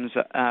sometimes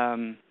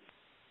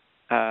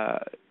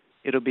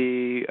it'll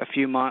be a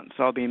few months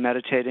I'll be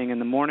meditating in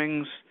the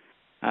mornings,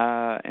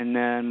 and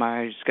then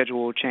my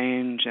schedule will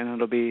change, and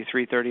it'll be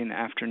 3:30 in the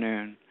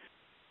afternoon.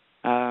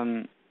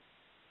 So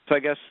I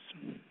guess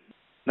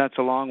that's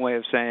a long way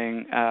of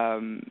saying,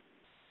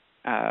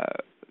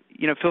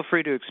 feel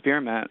free to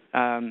experiment.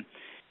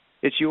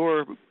 It's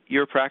your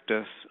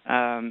practice,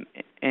 and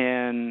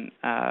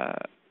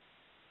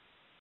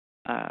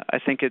I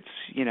think it's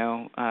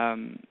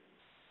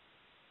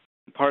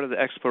part of the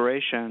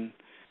exploration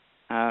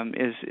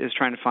is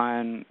trying to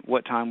find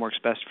what time works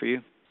best for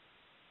you.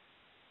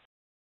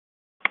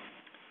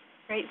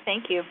 Great,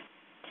 thank you.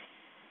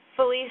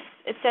 Felice,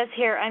 it says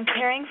here, I'm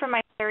caring for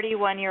my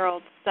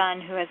 31-year-old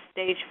son who has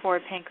stage 4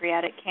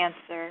 pancreatic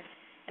cancer,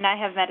 and I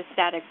have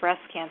metastatic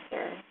breast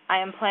cancer. I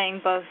am playing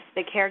both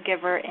the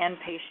caregiver and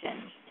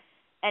patient.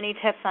 Any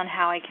tips on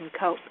how I can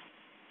cope?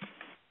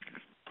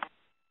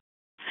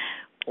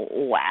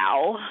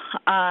 Wow.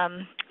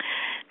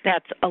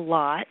 That's a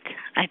lot.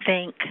 I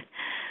think,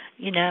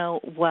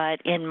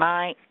 what in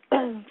my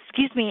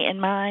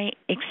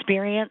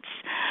experience,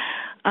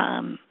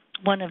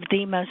 one of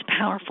the most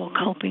powerful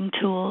coping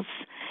tools,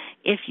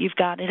 if you've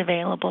got it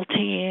available to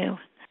you,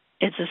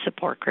 is a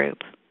support group.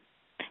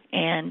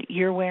 And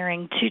you're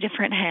wearing two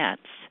different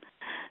hats.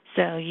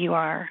 So you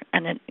are,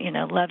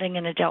 loving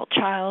an adult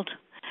child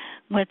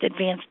with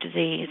advanced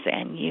disease,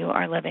 and you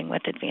are living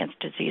with advanced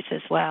disease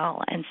as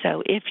well. And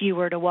so if you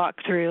were to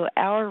walk through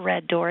our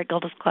red door at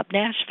Gilda's Club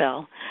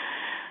Nashville,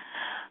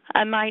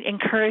 I might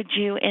encourage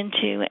you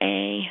into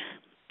a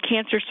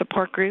cancer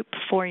support group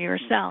for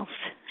yourself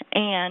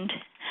and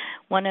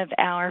one of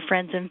our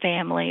friends and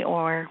family,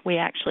 or we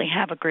actually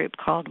have a group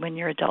called When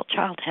Your Adult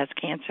Child Has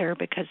Cancer,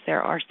 because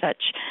there are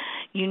such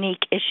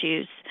unique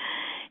issues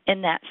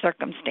in that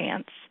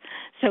circumstance.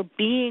 So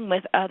being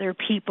with other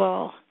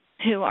people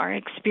who are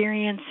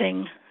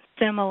experiencing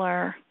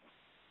similar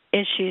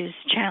issues,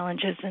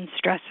 challenges, and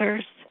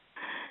stressors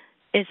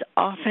is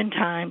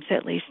oftentimes,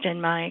 at least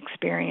in my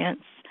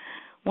experience,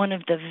 one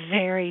of the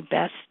very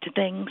best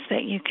things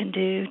that you can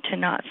do to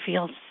not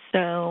feel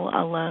so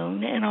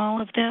alone in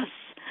all of this,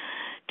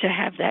 to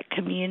have that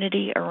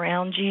community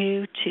around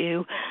you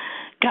to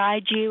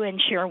guide you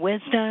and share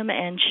wisdom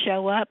and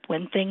show up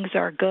when things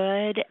are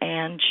good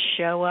and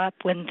show up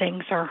when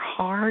things are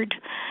hard,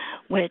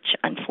 which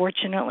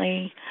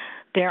unfortunately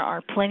there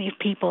are plenty of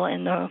people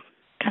in the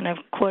kind of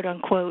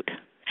quote-unquote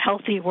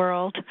healthy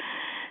world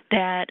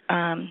that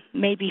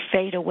maybe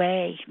fade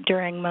away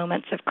during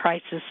moments of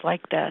crisis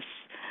like this.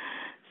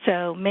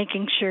 So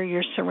making sure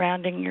you're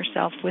surrounding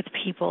yourself with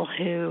people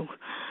who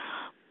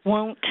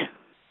won't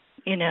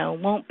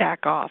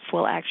back off,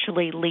 will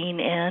actually lean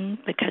in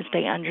because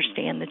they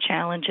understand the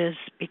challenges,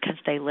 because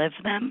they live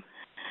them,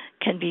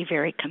 can be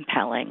very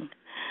compelling.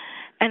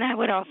 And I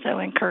would also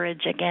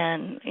encourage,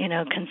 again,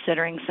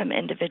 considering some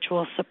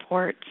individual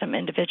support, some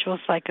individual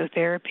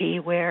psychotherapy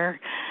where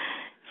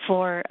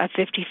for a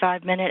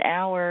 55-minute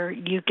hour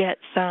you get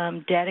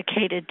some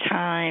dedicated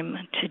time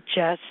to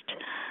just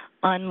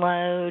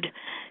unload,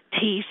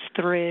 tease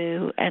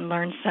through, and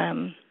learn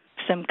some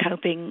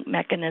coping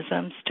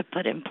mechanisms to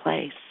put in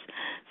place.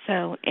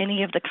 So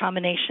any of the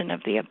combination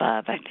of the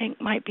above, I think,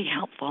 might be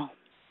helpful.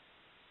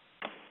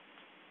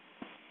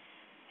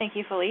 Thank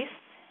you, Felice.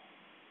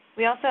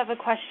 We also have a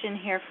question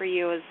here for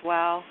you as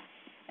well.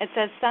 It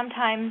says,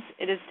 sometimes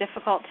it is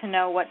difficult to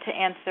know what to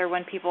answer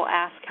when people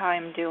ask how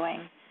I'm doing.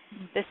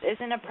 This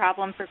isn't a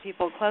problem for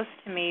people close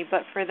to me,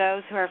 but for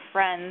those who are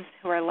friends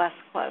who are less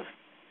close.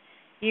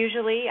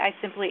 Usually I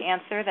simply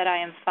answer that I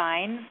am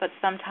fine, but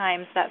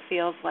sometimes that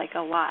feels like a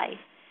lie.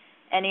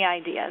 Any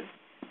ideas?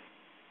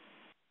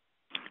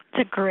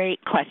 It's a great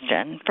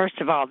question.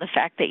 First of all, the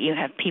fact that you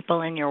have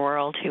people in your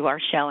world who are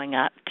showing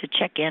up to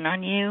check in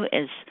on you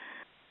is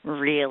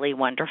really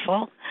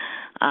wonderful.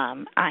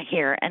 I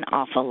hear an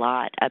awful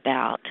lot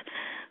about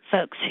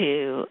folks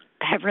who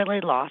have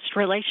really lost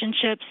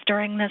relationships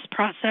during this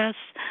process.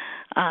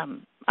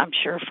 I'm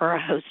sure for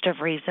a host of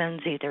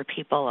reasons. Either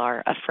people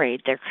are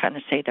afraid they're going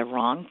to say the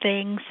wrong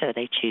thing, so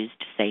they choose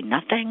to say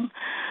nothing,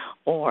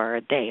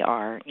 or they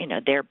are,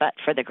 there but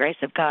for the grace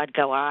of God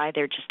go I.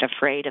 They're just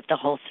afraid of the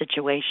whole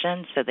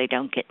situation, so they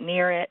don't get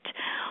near it,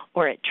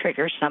 or it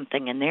triggers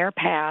something in their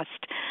past.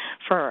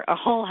 For a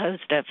whole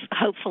host of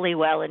hopefully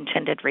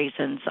well-intended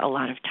reasons, a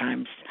lot of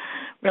times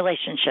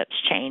relationships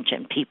change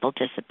and people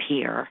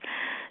disappear.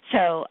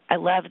 So I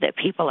love that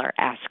people are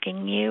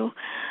asking you.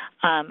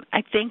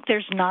 I think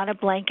there's not a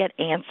blanket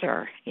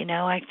answer.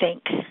 I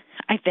think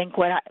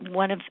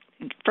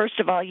first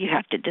of all, you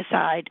have to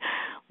decide,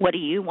 what do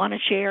you want to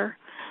share?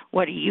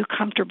 What are you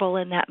comfortable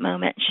in that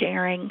moment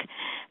sharing?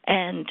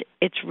 And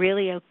it's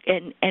really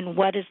and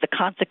what is the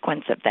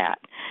consequence of that?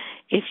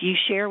 If you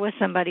share with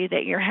somebody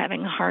that you're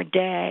having a hard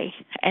day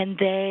and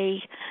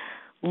they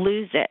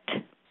lose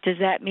it, does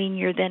that mean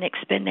you're then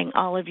expending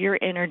all of your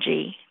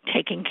energy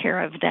taking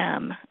care of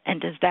them?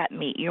 And does that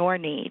meet your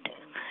need?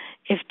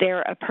 If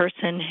they're a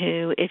person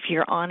who, if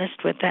you're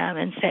honest with them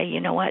and say,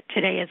 you know what,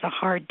 today is a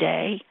hard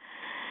day,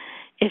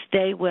 if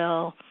they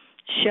will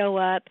show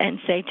up and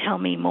say, tell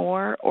me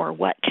more, or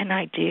what can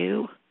I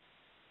do,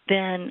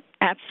 then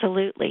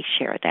absolutely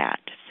share that.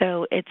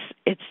 So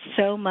it's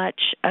so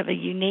much of a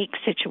unique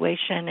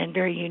situation and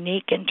very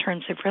unique in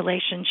terms of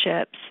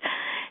relationships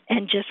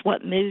and just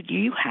what mood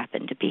you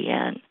happen to be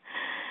in.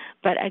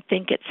 But I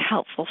think it's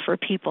helpful for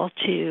people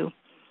to,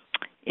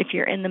 if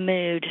you're in the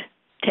mood,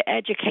 to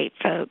educate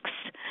folks,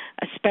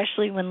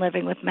 especially when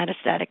living with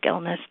metastatic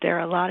illness. There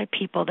are a lot of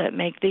people that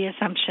make the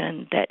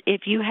assumption that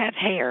if you have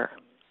hair,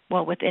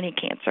 well, with any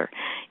cancer,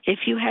 if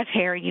you have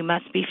hair, you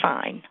must be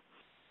fine.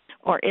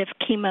 Or if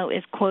chemo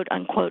is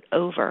quote-unquote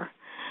over,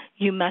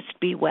 you must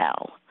be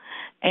well.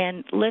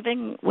 And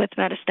living with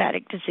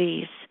metastatic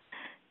disease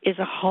is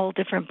a whole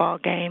different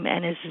ballgame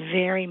and is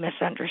very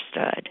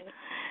misunderstood.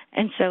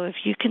 And so if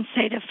you can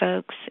say to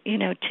folks,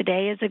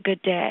 today is a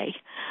good day,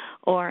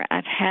 or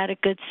I've had a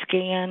good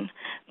scan,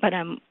 but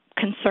I'm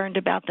concerned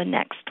about the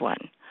next one,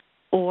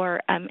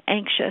 or I'm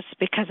anxious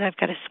because I've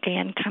got a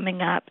scan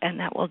coming up and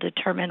that will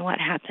determine what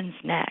happens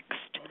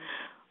next,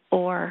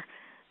 or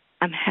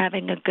I'm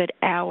having a good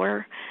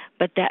hour,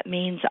 but that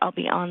means I'll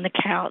be on the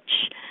couch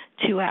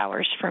 2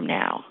 hours from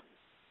now.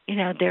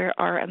 There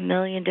are a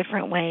million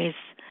different ways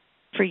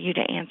for you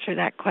to answer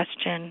that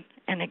question.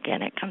 And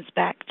again, it comes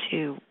back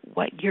to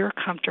what you're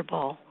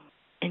comfortable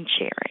in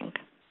sharing.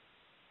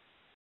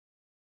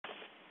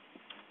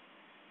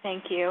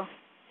 Thank you.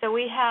 So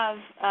we have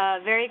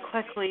very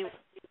quickly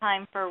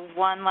time for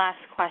one last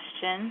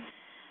question.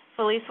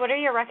 Felice, what are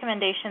your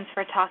recommendations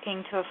for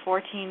talking to a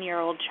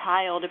 14-year-old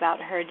child about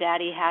her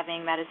daddy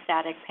having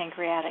metastatic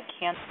pancreatic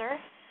cancer?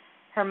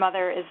 Her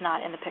mother is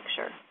not in the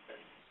picture.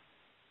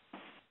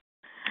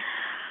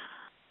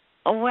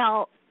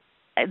 Well,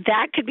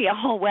 that could be a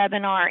whole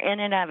webinar in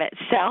and of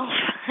itself,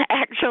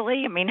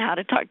 actually. How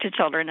to talk to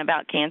children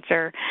about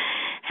cancer.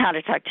 how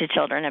to talk to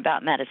children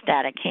about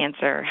metastatic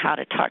cancer, how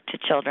to talk to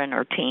children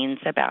or teens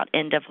about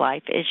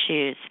end-of-life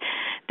issues.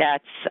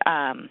 That's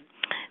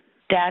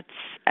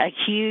a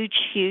huge,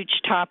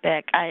 huge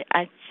topic.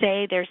 I'd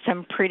say there's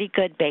some pretty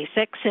good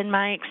basics in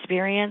my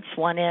experience.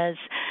 One is,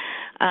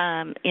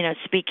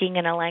 speaking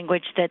in a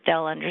language that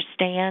they'll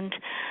understand.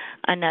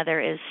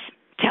 Another is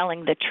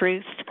telling the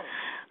truth.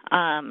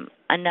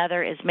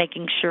 Another is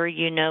making sure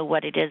you know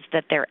what it is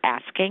that they're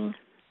asking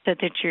so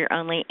that you're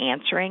only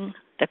answering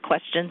the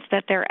questions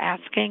that they're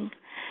asking.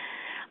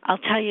 I'll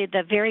tell you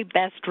the very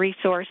best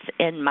resource,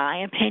 in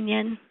my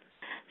opinion.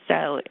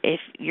 So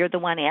if you're the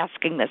one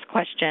asking this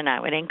question, I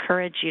would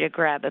encourage you to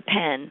grab a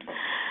pen.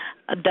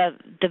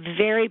 The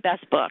very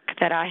best book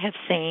that I have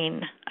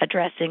seen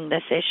addressing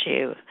this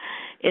issue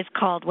is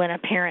called When a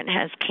Parent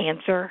Has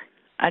Cancer,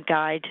 A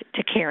Guide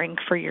to Caring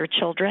for Your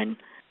Children,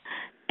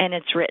 and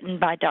it's written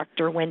by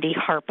Dr. Wendy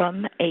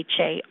Harpham,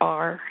 Harpham.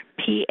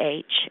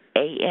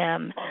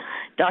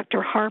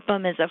 Dr.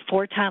 Harpham is a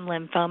 4-time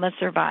lymphoma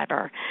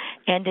survivor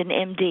and an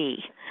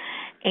MD,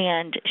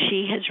 and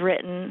she has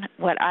written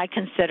what I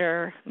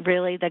consider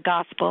really the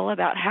gospel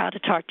about how to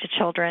talk to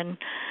children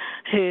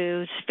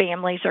whose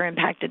families are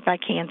impacted by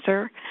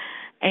cancer.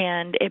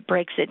 And it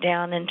breaks it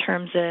down in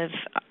terms of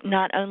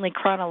not only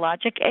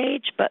chronologic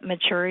age, but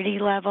maturity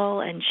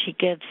level, and she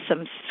gives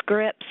some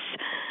scripts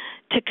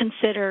to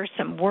consider,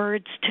 some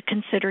words to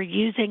consider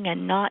using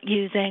and not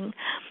using.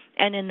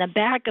 And in the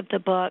back of the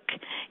book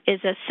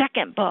is a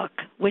second book,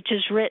 which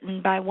is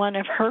written by one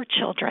of her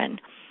children,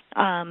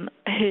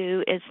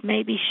 who is,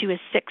 maybe she was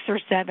 6 or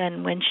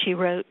 7 when she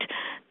wrote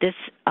this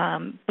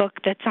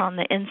book that's on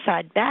the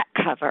inside back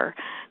cover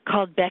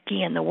called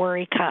Becky and the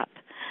Worry Cup.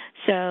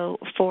 So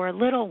for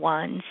little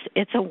ones,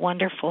 it's a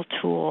wonderful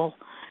tool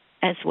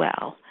as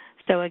well.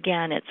 So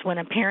again, it's When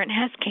a Parent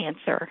Has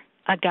Cancer,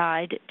 A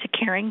Guide to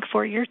Caring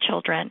for Your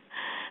Children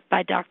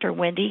by Dr.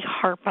 Wendy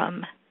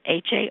Harpham,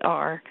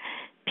 Harpham,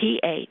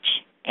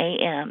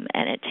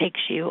 and it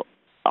takes you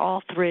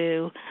all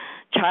through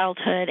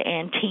childhood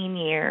and teen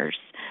years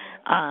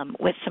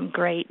with some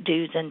great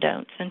do's and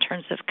don'ts in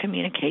terms of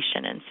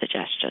communication and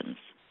suggestions.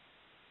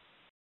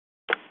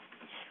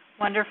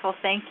 Wonderful.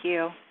 Thank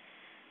you.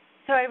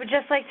 So I would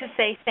just like to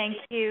say thank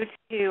you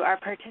to our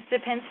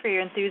participants for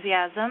your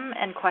enthusiasm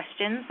and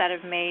questions that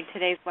have made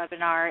today's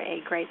webinar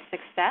a great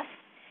success.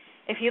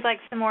 If you'd like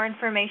some more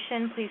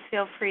information, please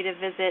feel free to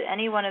visit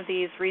any one of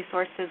these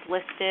resources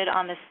listed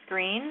on the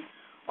screen,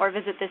 or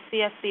visit the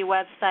CSC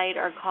website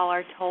or call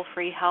our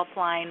toll-free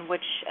helpline,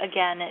 which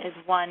again is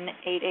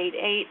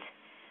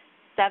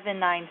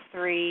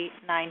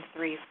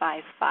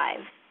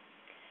 1-888-793-9355.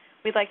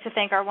 We'd like to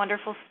thank our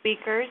wonderful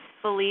speakers,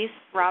 Felice,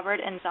 Robert,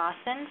 and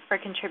Dawson, for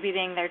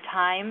contributing their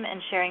time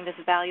and sharing this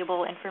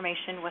valuable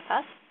information with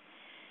us.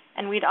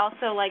 And we'd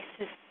also like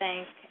to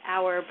thank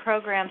our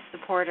program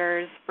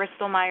supporters,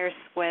 Bristol-Myers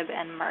Squibb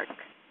and Merck.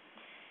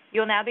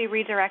 You'll now be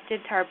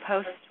redirected to our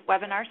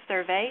post-webinar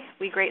survey.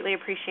 We greatly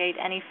appreciate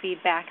any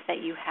feedback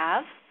that you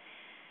have.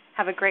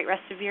 Have a great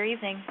rest of your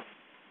evening.